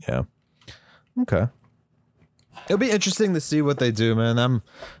 Yeah. Okay. It'll be interesting to see what they do, man.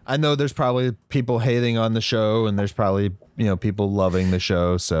 I know there's probably people hating on the show, and there's probably people loving the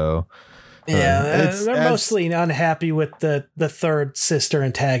show. So yeah, they're mostly unhappy with the third sister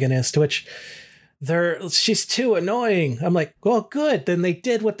antagonist, which she's too annoying. I'm like, well, good. Then they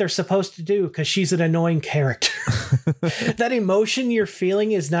did what they're supposed to do because she's an annoying character. That emotion you're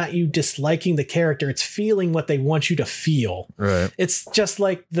feeling is not you disliking the character. It's feeling what they want you to feel. Right. It's just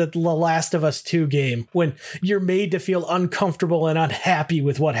like the Last of Us 2 game when you're made to feel uncomfortable and unhappy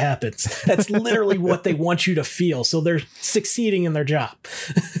with what happens. That's literally what they want you to feel. So they're succeeding in their job.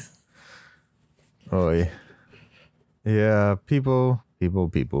 Oh, yeah. People.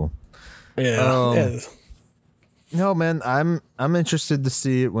 Yeah. No, man, I'm interested to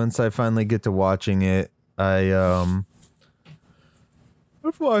see it once I finally get to watching it. I've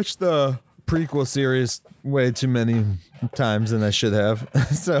watched the prequel series way too many times than I should have.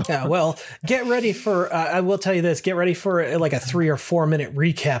 So yeah, well, get ready for I will tell you this, get ready for like a 3 or 4 minute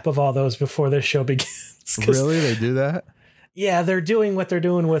recap of all those before this show begins. Really? They do that? Yeah, they're doing what they're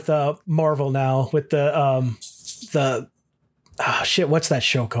doing with Marvel now with the what's that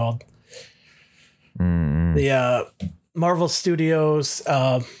show called? The Marvel Studios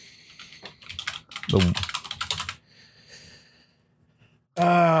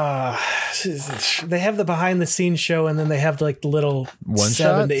they have the behind the scenes show, and then they have like the little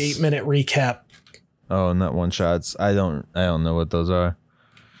 7 to 8 minute recap. Oh, not one shots. I don't know what those are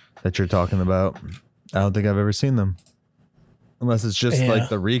that you're talking about. I don't think I've ever seen them, unless it's just like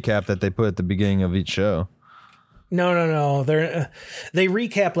the recap that they put at the beginning of each show. No. They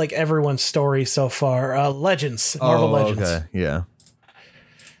recap like everyone's story so far. Legends, Marvel Legends. Okay, yeah.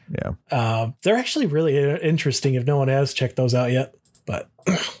 They're actually really interesting if no one has checked those out yet. But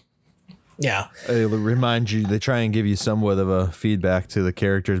yeah, they remind you. They try and give you somewhat of a feedback to the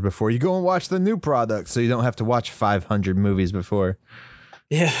characters before you go and watch the new product, so you don't have to watch 500 movies before.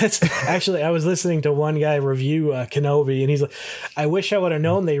 Yeah, it's actually, I was listening to one guy review Kenobi, and he's like, I wish I would have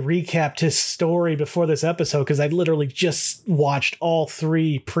known they recapped his story before this episode, because I literally just watched all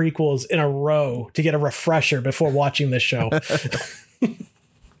 3 prequels in a row to get a refresher before watching this show.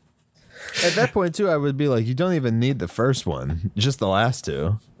 At that point, too, I would be like, you don't even need the first one, just the last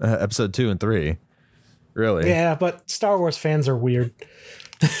 2, episode 2 and 3. Really? Yeah, but Star Wars fans are weird.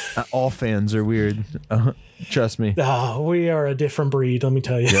 All fans are weird. Trust me. We are a different breed, let me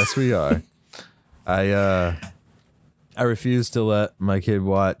tell you. Yes, we are. I refuse to let my kid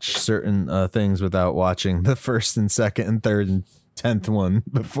watch certain things without watching the first and second and third and 10th one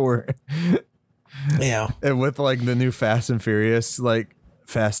before. Yeah. And with like the new Fast and Furious, like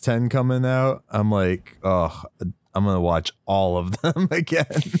Fast 10 coming out, I'm like, oh, I'm going to watch all of them again.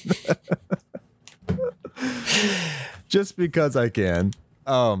 Just because I can.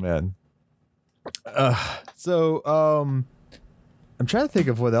 Oh, man. So I'm trying to think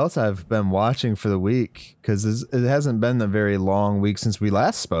of what else I've been watching for the week, because it hasn't been a very long week since we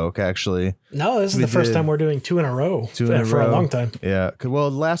last spoke, actually. No, this is the first time we're doing 2 in a row for a long time. Yeah. Well,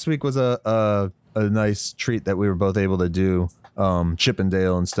 last week was a nice treat that we were both able to do,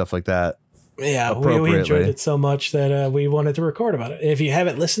 Chippendale and stuff like that. Yeah, we enjoyed it so much that we wanted to record about it. If you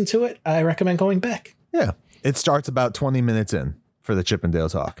haven't listened to it, I recommend going back. Yeah. It starts about 20 minutes in for the Chippendale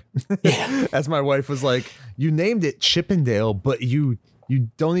talk. Yeah. As my wife was like, you named it Chippendale, but you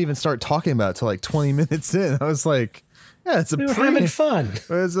don't even start talking about it till like 20 minutes in. I was like, yeah, we were having fun.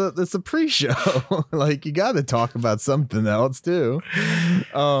 It's a pre-show. Like, you got to talk about something else too.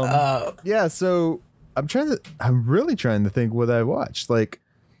 Yeah. So I'm really trying to think what I watched. Like,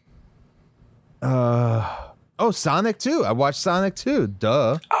 Sonic 2. I watched Sonic 2.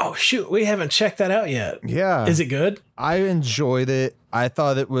 Duh. Oh, shoot. We haven't checked that out yet. Yeah. Is it good? I enjoyed it. I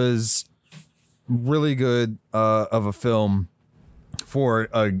thought it was really good of a film for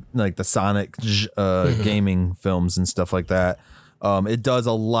like the Sonic gaming films and stuff like that. It does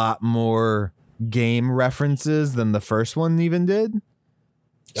a lot more game references than the first one even did.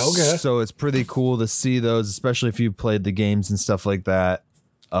 Okay. So it's pretty cool to see those, especially if you played the games and stuff like that.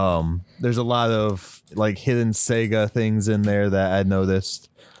 There's a lot of like hidden Sega things in there that I noticed,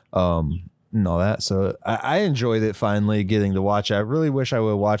 and all that. So I enjoyed it finally getting to watch it. I really wish I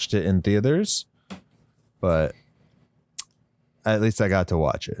would have watched it in theaters, but at least I got to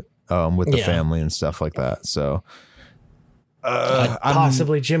watch it, with the family and stuff like that. So,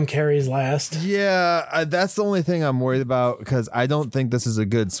 possibly Jim Carrey's last. Yeah. That's the only thing I'm worried about, because I don't think this is a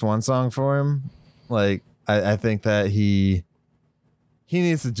good swan song for him. Like, I think that he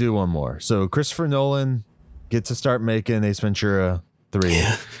needs to do one more. So Christopher Nolan gets to start making Ace Ventura 3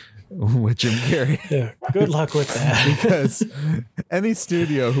 with Jim Carrey. Yeah, good luck with that. Because any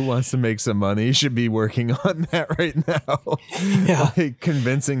studio who wants to make some money should be working on that right now. Yeah. Like,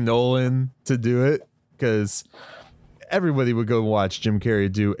 convincing Nolan to do it, because everybody would go watch Jim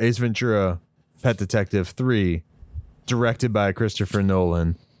Carrey do Ace Ventura Pet Detective 3, directed by Christopher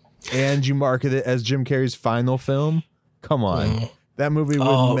Nolan, and you market it as Jim Carrey's final film. Come on. That movie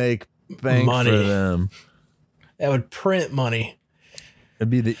would make bank money for them. That would print money. It'd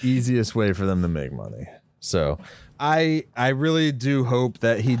be the easiest way for them to make money. So I really do hope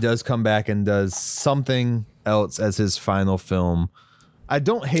that he does come back and does something else as his final film. I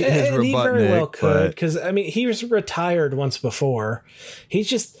don't hate his Robotnik. He very well could, because I mean, he was retired once before. He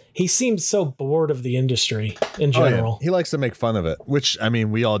seems so bored of the industry in general. He likes to make fun of it, which, I mean,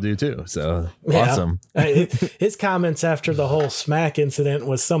 we all do too. So awesome. His comments after the whole smack incident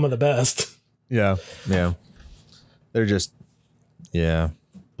was some of the best. Yeah. Yeah. They're just,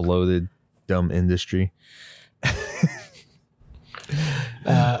 bloated, dumb industry.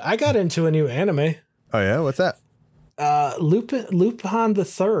 I got into a new anime. Oh yeah? What's that? Lupin the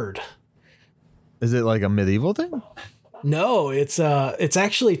Third. Is it like a medieval thing? No, it's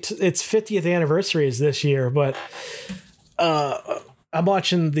actually its 50th anniversary is this year, but I'm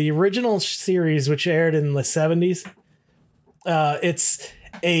watching the original series, which aired in the 70s. It's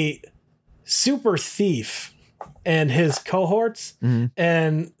a super thief and his cohorts,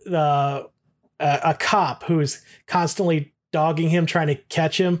 and a cop who's constantly dogging him, trying to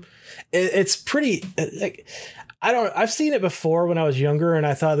catch him. It's pretty like, I've seen it before when I was younger, and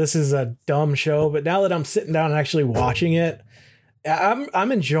I thought this is a dumb show, but now that I'm sitting down and actually watching it,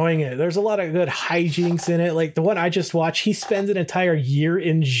 I'm enjoying it. There's a lot of good hijinks in it. Like the one I just watched, he spends an entire year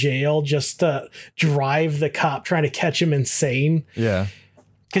in jail just to drive the cop trying to catch him insane. Yeah.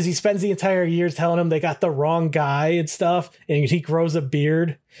 Because he spends the entire year telling him they got the wrong guy and stuff, and he grows a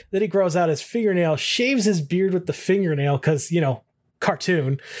beard. Then he grows out his fingernail, shaves his beard with the fingernail because,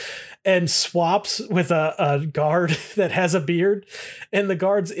 cartoon, and swaps with a guard that has a beard, and the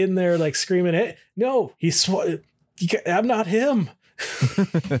guard's in there like screaming, "Hey, no, I'm not him."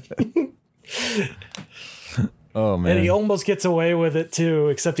 Oh man. And he almost gets away with it too,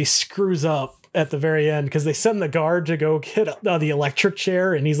 except he screws up at the very end because they send the guard to go get the electric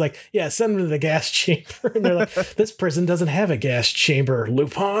chair, and he's like, "Yeah, send him to the gas chamber." And they're like, "This prison doesn't have a gas chamber,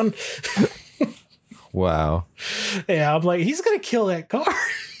 Lupin." Wow. Yeah, I'm like, he's gonna kill that guard.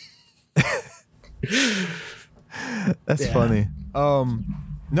 That's funny.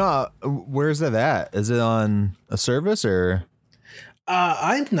 No, where's that at? Is it on a service or?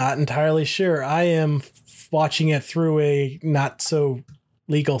 I'm not entirely sure. I am watching it through a not so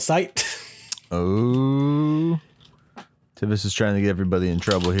legal site. Oh, Tivis is trying to get everybody in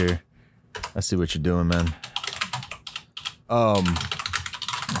trouble here. I see what you're doing, man.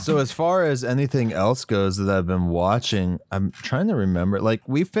 So as far as anything else goes that I've been watching, I'm trying to remember. Like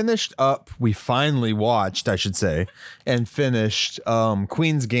we finally watched, I should say, and finished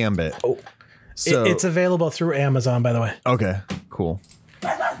Queen's Gambit. Oh, so it's available through Amazon, by the way. okay, cool.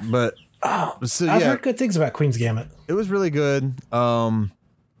 But so I've yeah, heard good things about Queen's Gambit. it was really good.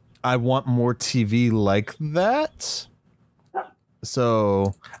 I want more TV like that.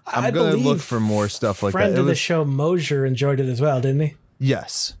 So I'm gonna look for more stuff like Friend that. of the show Mosier enjoyed it as well, didn't he?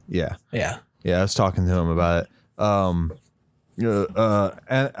 Yes, yeah. Yeah. Yeah, I was talking to him about it.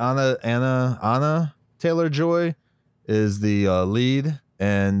 Anna Taylor-Joy is the lead,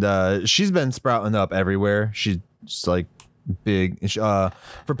 and she's been sprouting up everywhere. She's just like big.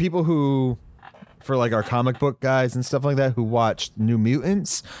 For people for like our comic book guys and stuff like that who watched New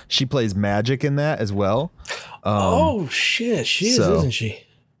Mutants, she plays Magic in that as well. Oh shit, she is, isn't she?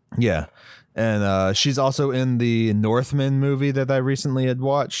 Yeah. And she's also in the Northman movie that I recently had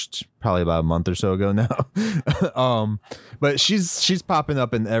watched, probably about a month or so ago now. But she's popping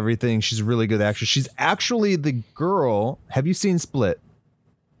up in everything. She's a really good actress. She's actually the girl. Have you seen Split?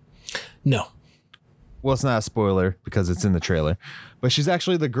 No. Well, it's not a spoiler because it's in the trailer, but she's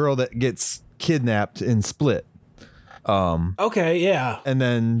actually the girl that gets kidnapped in Split. Okay, yeah. And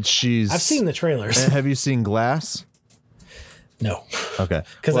then I've seen the trailers. Have you seen Glass? No. Okay.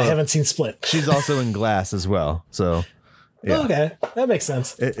 Because I haven't seen Split. She's also in Glass as well. So yeah. Okay, that makes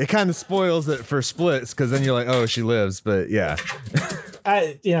sense. It kind of spoils it for Splits because then you're like, oh, she lives. But yeah.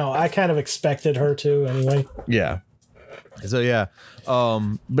 I kind of expected her to anyway. Yeah. So yeah.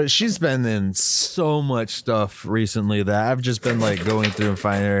 But she's been in so much stuff recently that I've just been like going through and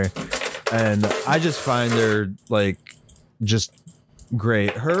finding her. And I just find her like just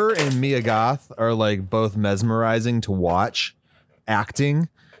great. Her and Mia Goth are like both mesmerizing to watch acting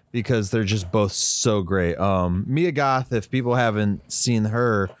because they're just both so great. Mia Goth, if people haven't seen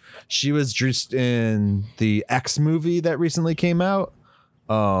her, she was just in the X movie that recently came out.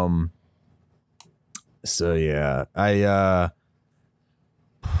 So yeah, I'm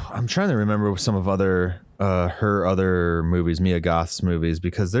trying to remember some of her other movies, Mia Goth's movies,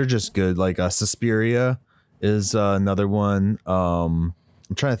 because they're just good. Like Suspiria is another one. I'm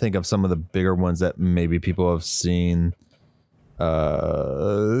trying to think of some of the bigger ones that maybe people have seen.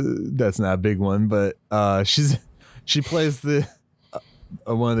 That's not a big one, but she plays the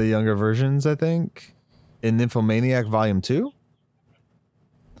one of the younger versions, I think, in Nymphomaniac Volume 2.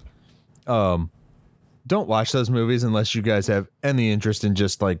 Don't watch those movies unless you guys have any interest in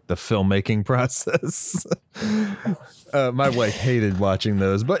just like the filmmaking process. My wife hated watching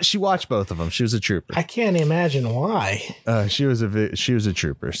those, but she watched both of them. She was a trooper. I can't imagine why. She was a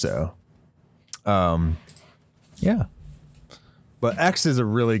trooper. So, yeah. But X is a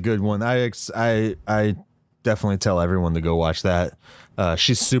really good one. I definitely tell everyone to go watch that.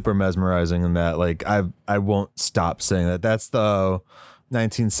 She's super mesmerizing in that. Like I won't stop saying that. That's the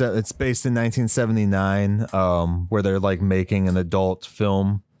it's based in 1979, where they're like making an adult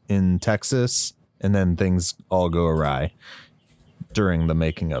film in Texas, and then things all go awry during the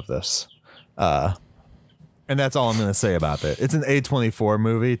making of this. And that's all I'm going to say about it. It's an A24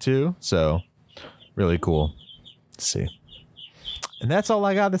 movie too, so really cool. Let's see. And that's all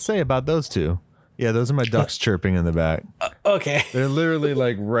I got to say about those two. Yeah, those are my ducks chirping in the back. Okay. They're literally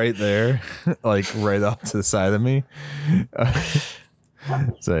like right there, like right off to the side of me.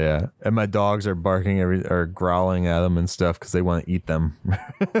 So yeah, and my dogs are barking or growling at them and stuff because they want to eat them.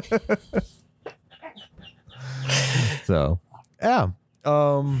 So yeah,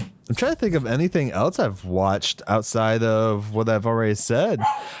 I'm trying to think of anything else I've watched outside of what I've already said.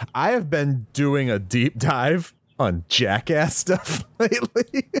 I have been doing a deep dive on Jackass stuff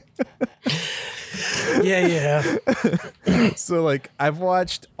lately. Yeah. So like I've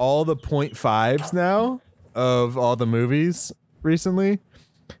watched all the 0.5s now of all the movies recently,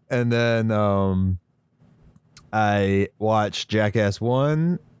 and then I watched Jackass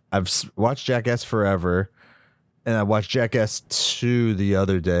 1. I've watched Jackass Forever, and I watched Jackass 2 the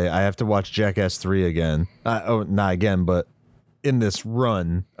other day. I have to watch Jackass 3 again. Not again, but in this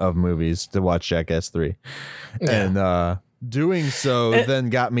run of movies to watch Jackass 3. Yeah. And doing so then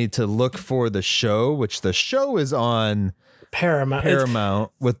got me to look for the show, which the show is on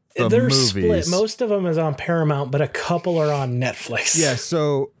Paramount with the they're movies. Split. Most of them is on Paramount, but a couple are on Netflix. Yeah,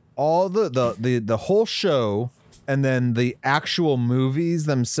 so all the whole show and then the actual movies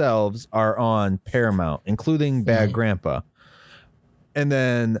themselves are on Paramount, including Bad Grandpa. And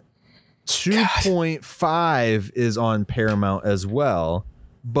then 2.5 is on Paramount as well,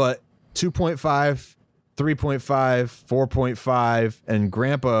 but 2.5, 3.5, 4.5, and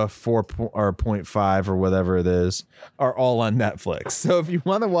Grandpa 0.5 or whatever it is are all on Netflix. So if you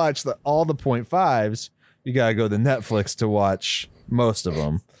want to watch all the 0.5s, you gotta go to Netflix to watch most of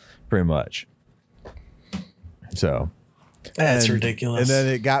them, pretty much. So That's ridiculous. And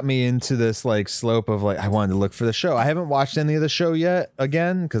then it got me into this like slope of like I wanted to look for the show. I haven't watched any of the show yet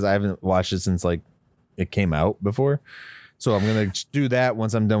again because I haven't watched it since like it came out before. So I'm gonna do that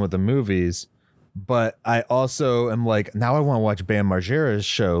once I'm done with the movies. But I also am like, now I want to watch Bam Margera's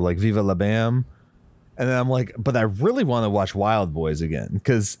show, like Viva La Bam. And then I'm like, but I really want to watch Wild Boys again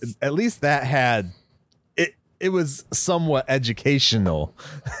because at least that had it was somewhat educational.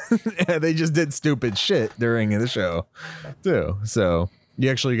 They just did stupid shit during the show too. So you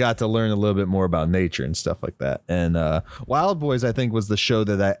actually got to learn a little bit more about nature and stuff like that. And Wild Boys, I think, was the show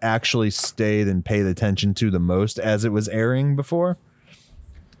that I actually stayed and paid attention to the most as it was airing before.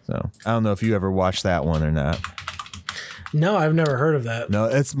 So I don't know if you ever watched that one or not. No, I've never heard of that. No,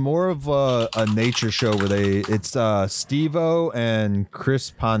 it's more of a nature show where it's Steve-O and Chris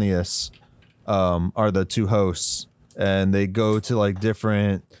Pontius are the two hosts, and they go to like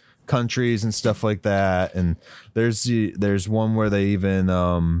different countries and stuff like that. And there's one where they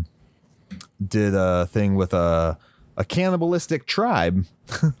even did a thing with a cannibalistic tribe.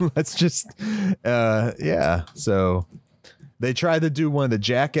 Let's just yeah. So they tried to do one of the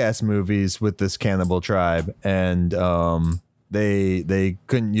Jackass movies with this cannibal tribe, and they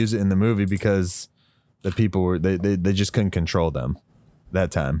couldn't use it in the movie because the people were they just couldn't control them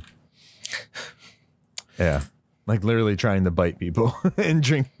that time. Yeah, like literally trying to bite people and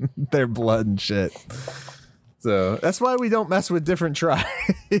drink their blood and shit. So that's why we don't mess with different tribes,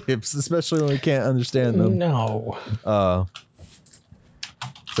 especially when we can't understand them. No.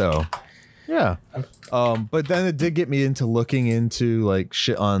 So yeah. But then it did get me into looking into like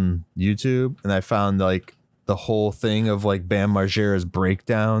shit on YouTube, and I found like the whole thing of like Bam Margera's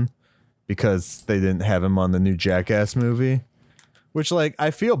breakdown because they didn't have him on the new Jackass movie, which like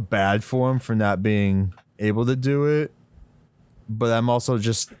I feel bad for him for not being able to do it, but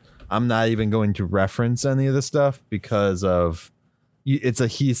I'm not even going to reference any of the stuff because of it's a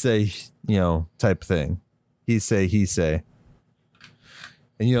he say, type thing. He say.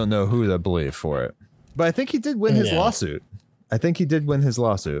 And you don't know who to believe for it. But I think he did win his lawsuit.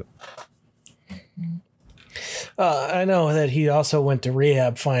 I know that he also went to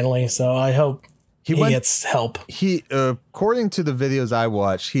rehab finally, so I hope he gets help. He, according to the videos I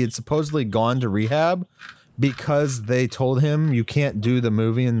watched, he had supposedly gone to rehab because they told him you can't do the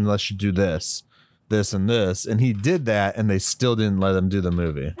movie unless you do this, this, and this. And he did that, and they still didn't let him do the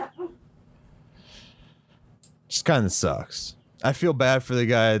movie. Just kind of sucks. I feel bad for the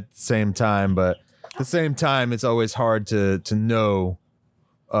guy at the same time, but at the same time, it's always hard to know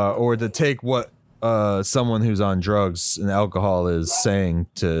or to take what someone who's on drugs and alcohol is saying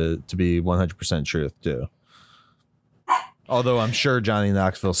to be 100% truth too. Although I'm sure Johnny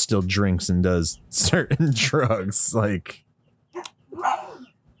Knoxville still drinks and does certain drugs. Like,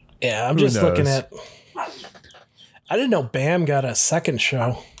 yeah, I'm just looking at. I didn't know Bam got a second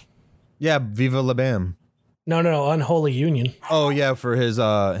show. Yeah, Viva La Bam. No, Unholy Union. Oh yeah, for his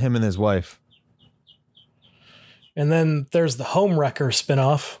him and his wife. And then there's the Homewrecker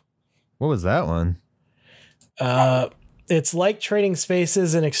spinoff. What was that one? It's like Trading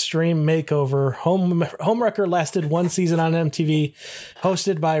Spaces and Extreme Makeover. Homewrecker lasted one season on MTV,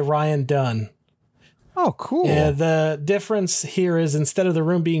 hosted by Ryan Dunn. Oh, cool. And the difference here is instead of the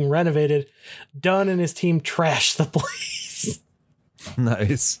room being renovated, Dunn and his team trashed the place.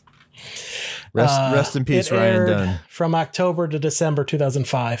 Nice. Rest in peace, Ryan Dunn. From October to December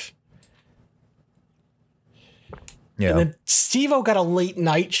 2005. Yeah. And then Steve-O got a late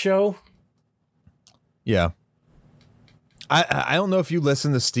night show. Yeah. I don't know if you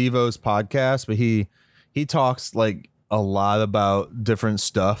listen to Steve-O's podcast, but he talks like a lot about different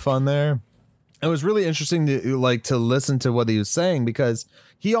stuff on there. It was really interesting to listen to what he was saying because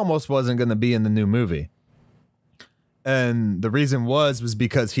he almost wasn't going to be in the new movie. And the reason was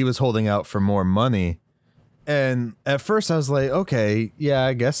because he was holding out for more money. And at first I was like, okay, yeah,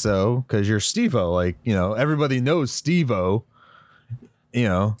 I guess so. Cause you're Steve-O, everybody knows Steve-O,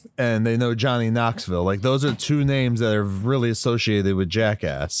 and they know Johnny Knoxville. Like those are two names that are really associated with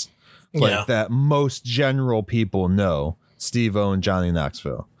Jackass. Like that most general people know Steve-O and Johnny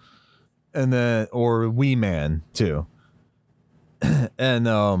Knoxville. And then, or Wee Man too.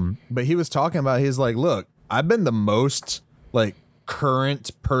 And, but he was talking about, he's like, look, I've been the most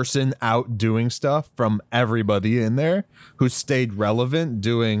current person out doing stuff from everybody in there who stayed relevant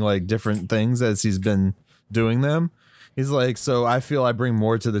doing different things as he's been doing them. He's like, so I feel I bring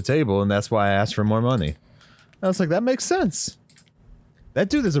more to the table, and that's why I asked for more money. I was like, that makes sense. That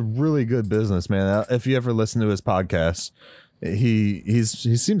dude is a really good business, man. If you ever listen to his podcast, he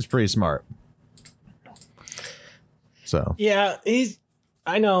seems pretty smart. So Yeah,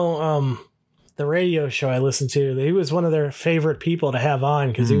 I know the radio show I listened to, he was one of their favorite people to have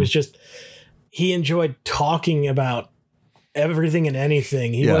on because he enjoyed talking about everything and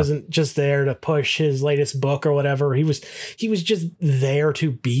anything. He wasn't just there to push his latest book or whatever. He was just there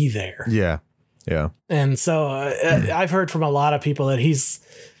to be there. Yeah. And so I've heard from a lot of people that he's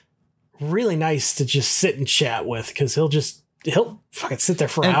really nice to just sit and chat with because he'll fucking sit there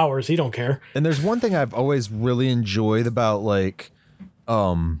for hours. He don't care. And there's one thing I've always really enjoyed about like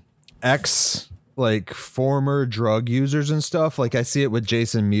former drug users and stuff. Like I see it with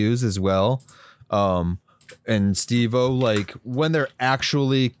Jason Mewes as well. And Steve-O, like when they've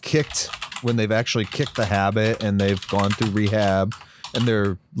actually kicked the habit and they've gone through rehab and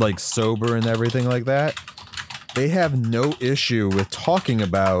they're like sober and everything like that, they have no issue with talking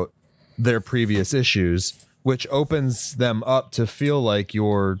about their previous issues, which opens them up to feel like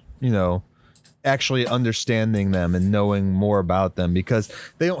you're, actually understanding them and knowing more about them because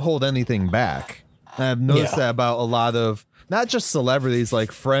they don't hold anything back. And I've noticed that about a lot of not just celebrities,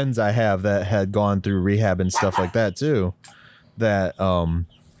 like friends I have that had gone through rehab and stuff like that too, that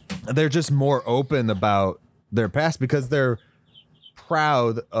they're just more open about their past because they're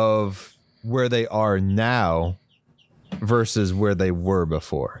proud of where they are now versus where they were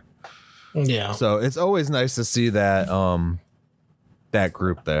before. Yeah. So it's always nice to see that that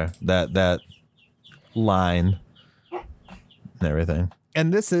group there, that line and everything.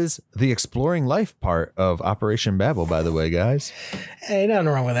 And this is the exploring life part of Operation Babel, by the way, guys. Hey, nothing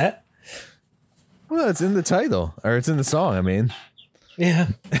wrong with that. Well, it's in the title, or it's in the song, I mean. Yeah.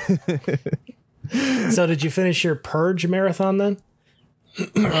 So did you finish your Purge marathon then?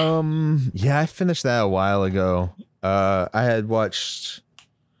 Yeah, I finished that a while ago. I had watched...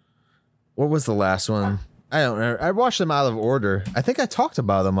 What was the last one? I don't know. I watched them out of order. I think I talked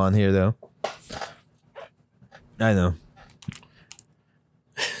about them on here, though. I know.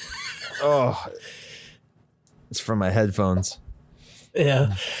 Oh, it's from my headphones.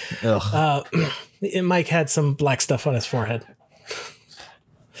 Yeah. Ugh. Mike had some black stuff on his forehead.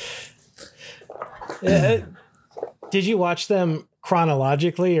 Did you watch them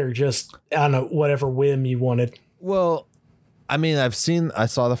chronologically or just on whatever whim you wanted? Well, I mean, I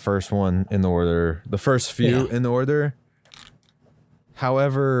saw the first one in order, the first few in order.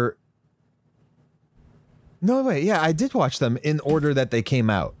 However, no, wait, yeah, I did watch them in order that they came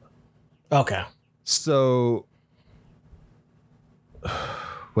out. Okay. So,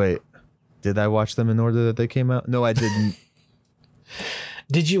 wait, did I watch them in order that they came out? No, I didn't.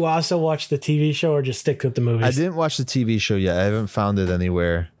 Did you also watch the TV show or just stick with the movies? I didn't watch the TV show yet. I haven't found it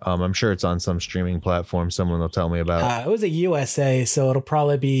anywhere. I'm sure it's on some streaming platform. Someone will tell me about. It was a USA, so it'll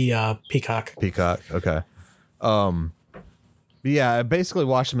probably be Peacock. Peacock, okay. Yeah, I basically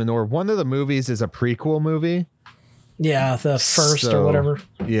watched them in order. One of the movies is a prequel movie. Yeah, the first or whatever.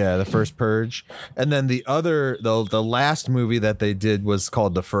 Yeah, the first Purge. And then the last movie that they did was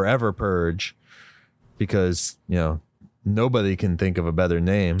called The Forever Purge because, nobody can think of a better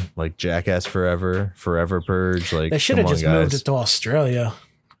name, like Jackass Forever, Forever Purge. Like, they should have just moved it to Australia,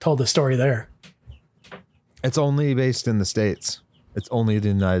 told the story there. It's only based in the States. It's only the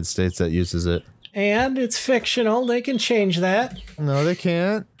United States that uses it. And it's fictional. They can change that. No, they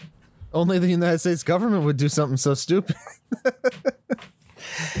can't. Only the United States government would do something so stupid.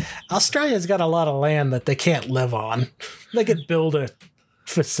 Australia's got a lot of land that they can't live on. They could build a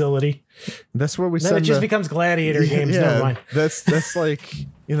facility. That's where we then it just becomes gladiator games. Yeah, never mind. That's like,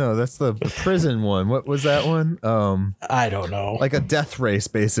 that's the prison one. What was that one? I don't know. Like a death race,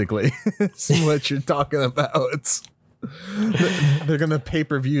 basically. Is what you're talking about. They're gonna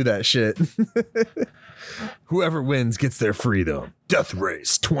pay-per-view that shit. Whoever wins gets their freedom. Death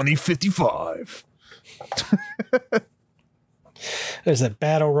Race 2055. There's a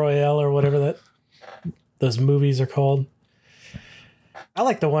Battle Royale or whatever those movies are called. I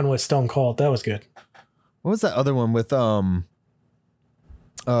like the one with Stone Cold. That was good. What was that other one with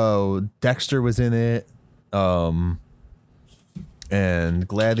Dexter was in it. And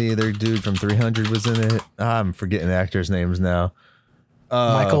Gladiator dude from 300 was in it. I'm forgetting actors' names now.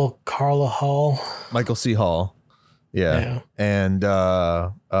 Michael Carla Hall. Michael C. Hall. Yeah. And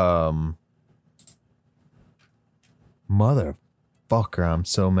motherfucker, I'm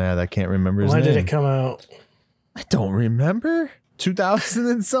so mad I can't remember his name. When did it come out? I don't remember. 2000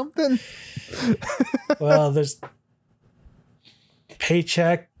 and something? Well, there's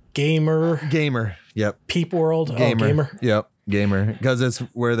Paycheck, Gamer. Yep. Peep World. Gamer. Gamer. Yep. Gamer, because it's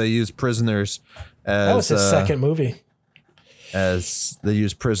where they use prisoners as That was his second movie. as they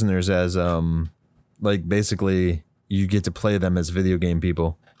use prisoners as like basically you get to play them as video game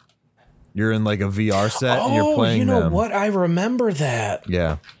people. You're in like a VR set and you're playing you know them. what? I remember that.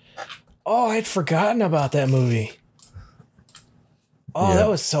 Yeah. Oh, I'd forgotten about that movie. Oh, Yeah. that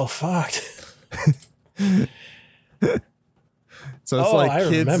was so fucked. So it's Oh, like I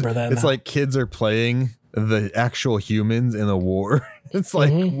kids, remember that it's now. like kids are playing the actual humans in a war. It's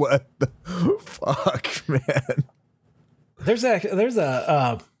like Mm-hmm. what the fuck, man. There's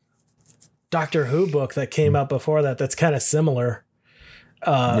a Doctor Who book that came out before that that's kind of similar.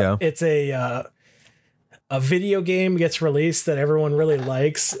 Yeah. It's a video game gets released that everyone really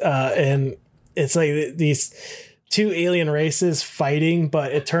likes, and it's like these two alien races fighting,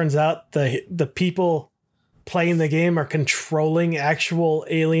 but it turns out the people playing the game are controlling actual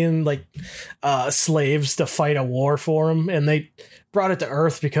alien slaves to fight a war for them, and they brought it to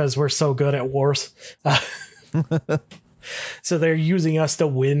Earth because we're so good at wars. So they're using us to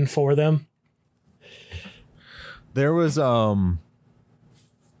win for them. There was what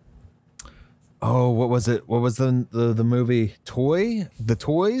was it? What was the movie Toys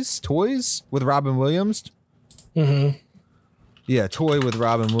with Robin Williams? Mm-hmm. Yeah, Toy with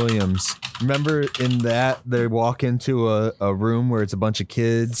Robin Williams. Remember in that they walk into a room where it's a bunch of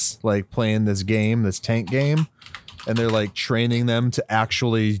kids like playing this game, this tank game, and they're like training them to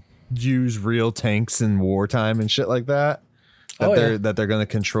actually use real tanks in wartime and shit like that. That they're gonna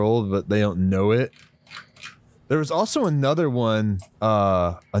control, but they don't know it. There was also another one,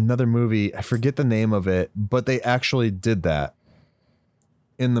 another movie, I forget the name of it, but they actually did that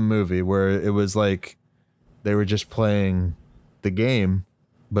in the movie where it was like they were just playing the game,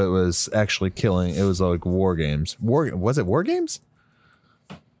 but it was actually killing. It was like war games. Was it war games?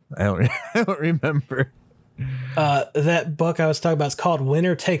 I don't remember. That book I was talking about is called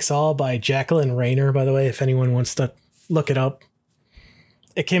Winner Takes All by Jacqueline Rayner, by the way, if anyone wants to look it up.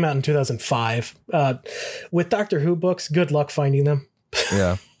 It came out in 2005. With Doctor Who books, good luck finding them.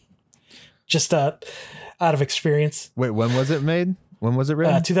 Yeah. Just out of experience. Wait, when was it made? When was it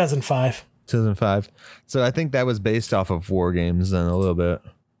written? 2005. 2005. So I think that was based off of war games then a little bit.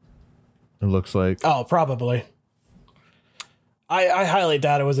 It looks like. Oh, probably. I highly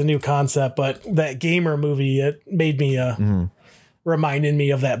doubt it was a new concept, but that Gamer movie, it made me reminded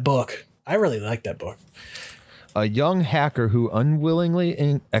me of that book. I really like that book. A young hacker who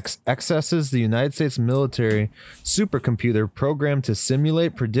unwillingly accesses the United States military supercomputer programmed to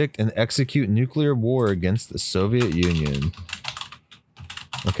simulate, predict, and execute nuclear war against the Soviet Union.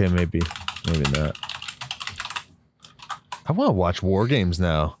 Okay, maybe not. I want to watch war games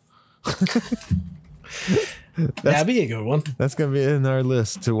now. That'd be a good one. That's gonna be in our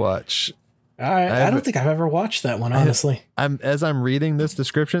list to watch. I don't think I've ever watched that one, honestly. As I'm reading this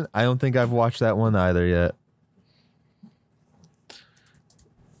description, I don't think I've watched that one either yet.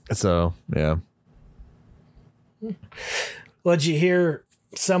 So yeah. Well, did you hear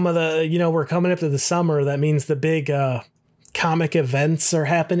some of the? We're coming up to the summer. That means the big comic events are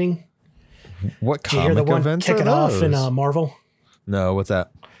happening. What Did you hear comic the one events kicking are off in those? Marvel? No, what's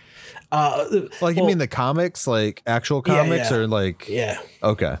that? Like you mean the comics, like actual comics, yeah. or like? Yeah.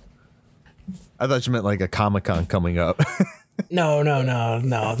 Okay. I thought you meant like a Comic-Con coming up. No.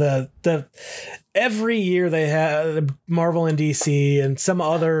 The every year they have Marvel and DC and some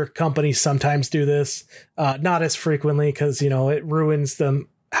other companies sometimes do this. Not as frequently because it ruins them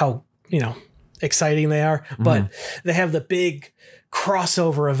how exciting they are. Mm-hmm. But they have the big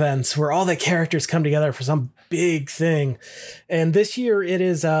crossover events where all the characters come together for some big thing. And this year it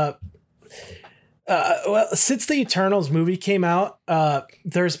is well, since the Eternals movie came out,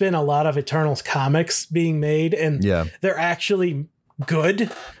 there's been a lot of Eternals comics being made, and they're actually good.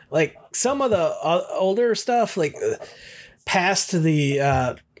 Like some of the older stuff, like past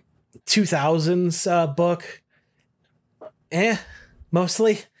the 2000s book,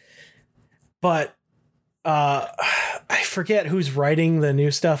 mostly. But I forget who's writing the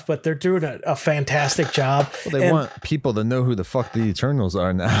new stuff, but they're doing a fantastic job. Well, they want people to know who the fuck the Eternals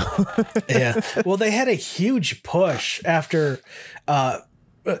are now. Yeah. Well, they had a huge push after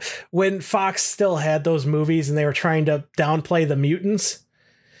when Fox still had those movies and they were trying to downplay the mutants.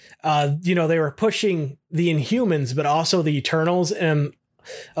 They were pushing the Inhumans, but also the Eternals. And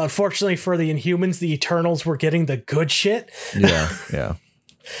unfortunately for the Inhumans, the Eternals were getting the good shit. Yeah.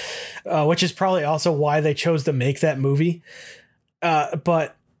 Which is probably also why they chose to make that movie.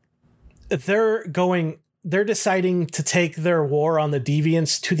 But they're deciding to take their war on the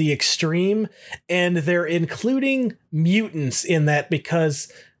deviants to the extreme, and they're including mutants in that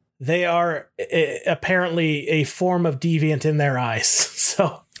because they are apparently a form of deviant in their eyes.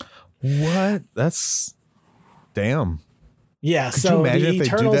 So what? That's damn. Yeah, Could you so imagine the if they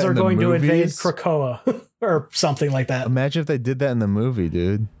do Eternals that are in the going to invade movies? Krakoa or something like that. Imagine if they did that in the movie,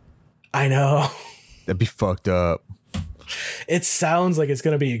 dude. I know. That'd be fucked up. It sounds like it's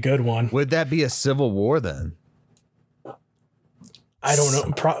going to be a good one. Would that be a civil war then? I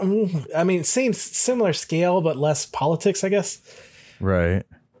don't know. I mean, same similar scale, but less politics, I guess. Right.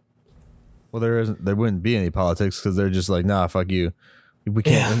 Well, there wouldn't be any politics because they're just like, nah, fuck you. We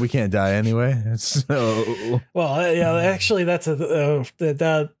can't die anyway. So well, yeah, actually, that's no.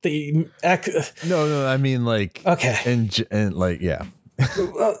 I mean, like, Okay. and like, yeah.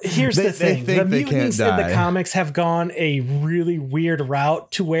 Well, here's the thing: think the they can't mutants in the die. comics have gone a really weird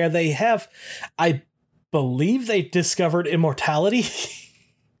route to where they have, I believe, they discovered immortality.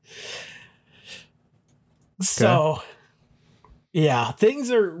 So. Yeah,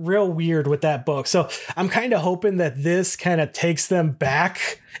 things are real weird with that book. So I'm kind of hoping that this kind of takes them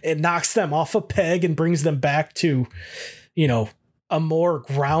back. It knocks them off a peg and brings them back to, a more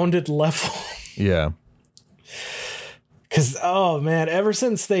grounded level. Yeah. Because, oh man, ever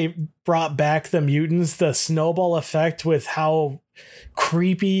since they brought back the mutants, the snowball effect with how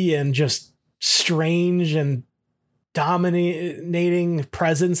creepy and just strange and dominating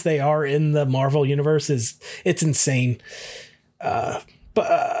presence they are in the Marvel universe it's insane.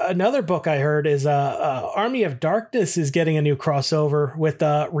 But another book I heard is Army of Darkness is getting a new crossover with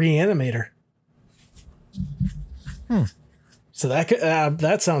Reanimator. So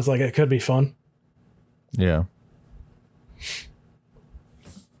that sounds like it could be fun. Yeah.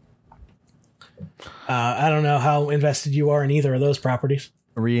 I don't know how invested you are in either of those properties.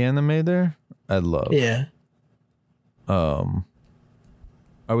 Reanimator? I'd love. Yeah. Are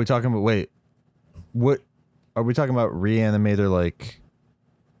we talking about, wait, what are we talking about? Reanimator, like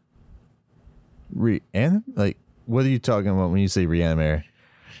like, what are you talking about when you say Reanimator?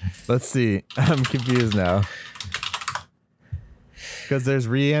 Let's see. I'm confused now. Because there's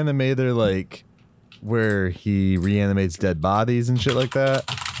Reanimator, like, where he reanimates dead bodies and shit like that.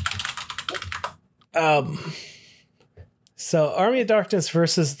 So Army of Darkness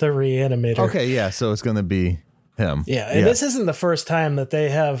versus the Reanimator. Okay, yeah, so it's gonna be him. Yeah, and this isn't the first time that they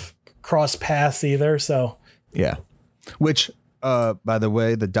have crossed paths either, so Yeah. Which, by the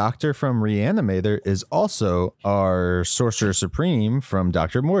way, the doctor from Reanimator is also our Sorcerer Supreme from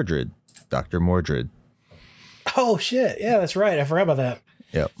Dr. Mordred. Dr. Mordred. oh shit, yeah, that's right. I forgot about that.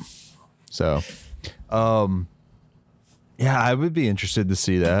 Yep. So, yeah, I would be interested to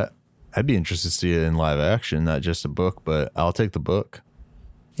see that. I'd be interested to see it in live action, not just a book, but I'll take the book.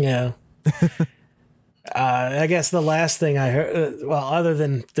 Yeah. I guess the last thing I heard, other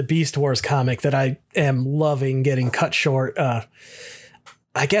than the Beast Wars comic that I am loving getting cut short,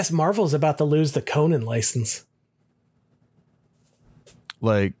 I guess Marvel's about to lose the Conan license.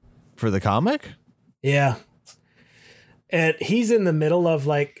 Like, for the comic? Yeah. And he's in the middle of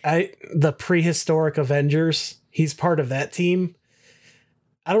the prehistoric Avengers. He's part of that team.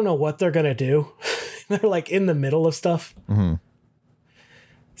 I don't know what they're going to do. They're like in the middle of stuff. Mm-hmm.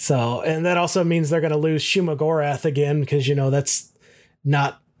 So, and that also means they're going to lose Shumagorath again because, that's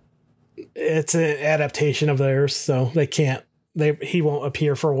not, it's an adaptation of theirs. So he won't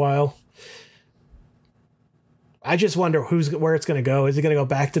appear for a while. I just wonder where it's going to go. Is it going to go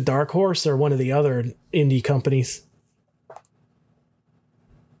back to Dark Horse or one of the other indie companies?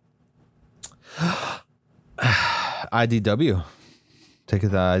 IDW. Take it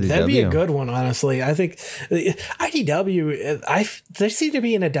to IDW. That'd be a good one, honestly. I think IDW, they seem to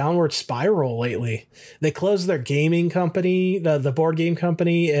be in a downward spiral lately. They closed their gaming company, the board game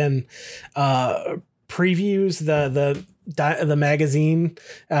company, and Previews, the magazine,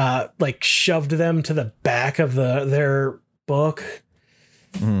 shoved them to the back of their book.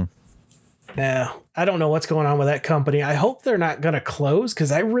 Mm. Yeah, I don't know what's going on with that company. I hope they're not going to close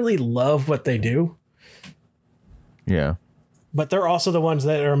because I really love what they do. Yeah. But they're also the ones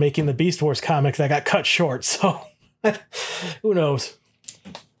that are making the Beast Wars comic that got cut short. So who knows?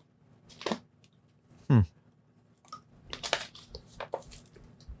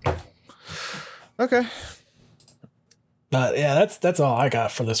 Okay. But yeah, that's all I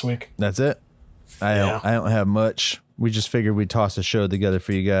got for this week. That's it. I don't have much. We just figured we'd toss a show together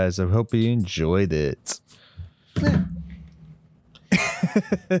for you guys. I hope you enjoyed it.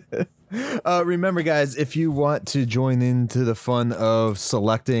 Remember, guys, if you want to join into the fun of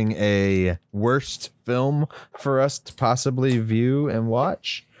selecting a worst film for us to possibly view and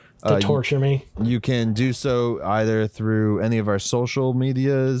watch, to torture me. You can do so either through any of our social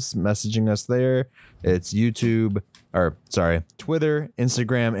medias, messaging us there. It's Twitter,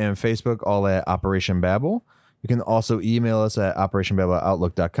 Instagram, and Facebook, all at Operation Babel. You can also email us at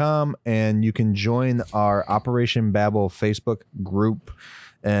operationbabble@outlook.com, and you can join our Operation Babel Facebook group,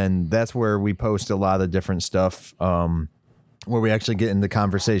 and that's where we post a lot of different stuff, where we actually get into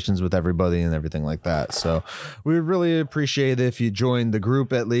conversations with everybody and everything like that. So we would really appreciate it if you joined the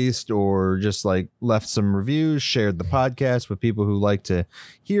group at least, or just like left some reviews, shared the podcast with people who like to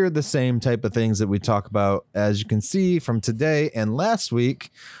hear the same type of things that we talk about. As you can see from today and last week,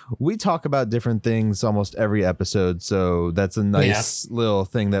 we talk about different things almost every episode. So that's a nice little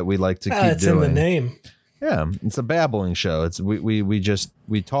thing that we like to keep it's doing. in the name. Yeah, it's a babbling show. It's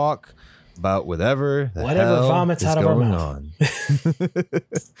we talk about whatever vomits out of our mouth.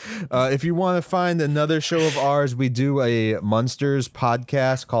 If you want to find another show of ours, we do a Munsters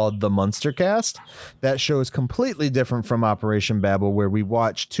podcast called The Munstercast. That show is completely different from Operation Babel, where we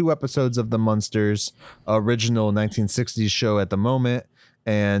watch 2 episodes of The Munsters, original 1960s show at the moment,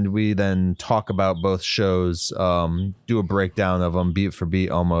 and we then talk about both shows, do a breakdown of them beat for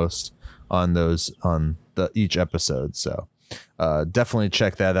beat almost on each episode. So definitely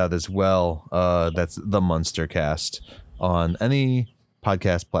check that out as well. That's the Munstercast on any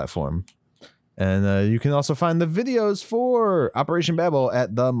podcast platform. And you can also find the videos for Operation Babel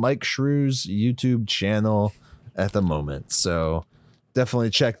at the Mike Shrews YouTube channel at the moment. So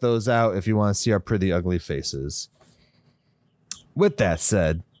definitely check those out if you want to see our pretty ugly faces. With that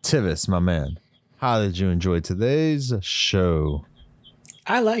said, Tivis, my man, how did you enjoy today's show?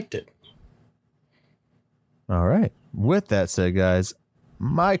 I liked it. All right. With that said, guys,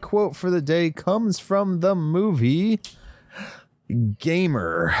 my quote for the day comes from the movie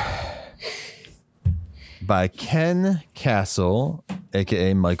Gamer by Ken Castle,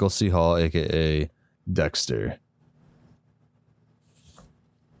 a.k.a. Michael C. Hall, a.k.a. Dexter.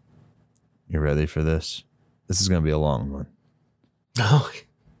 You ready for this? This is going to be a long one. Oh.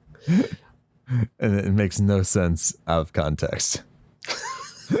 And it makes no sense out of context.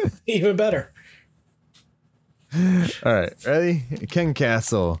 Even better. All right, ready? Ken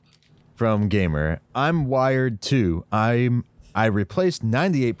Castle from Gamer. I'm wired too. I replaced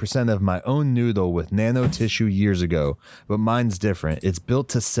 98% of my own noodle with nano tissue years ago, but mine's different. It's built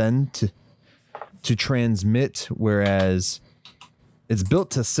to send to transmit, whereas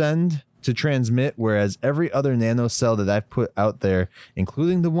every other nano cell that I've put out there,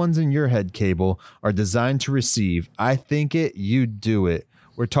 including the ones in your head cable, are designed to receive. I think it, you do it.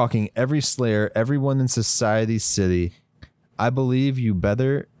 We're talking every Slayer, everyone in Society City. I believe your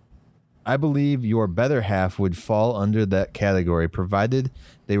better half would fall under that category, provided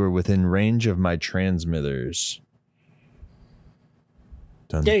they were within range of my transmitters.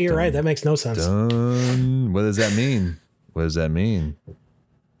 Dun, yeah, you're dun, right. That makes no sense. dun. What does that mean? What does that mean?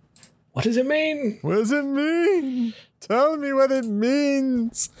 What does it mean? What does it mean? Tell me what it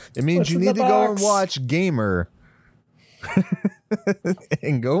means. It means What's you in need the to go and box? watch Gamer.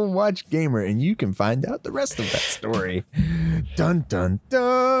 And go and watch Gamer, and you can find out the rest of that story. Dun, dun,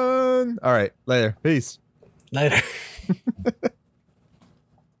 dun. All right, later. Peace. Later.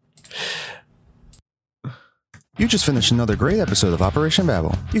 You just finished another great episode of Operation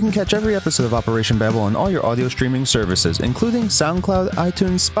Babel. You can catch every episode of Operation Babel on all your audio streaming services, including SoundCloud,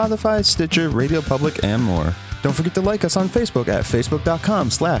 iTunes, Spotify, Stitcher, Radio Public, and more. Don't forget to like us on Facebook at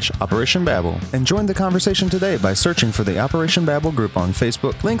facebook.com/Operation Babel, and join the conversation today by searching for the Operation Babel group on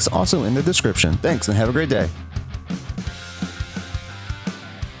Facebook. Links also in the description. Thanks, and have a great day.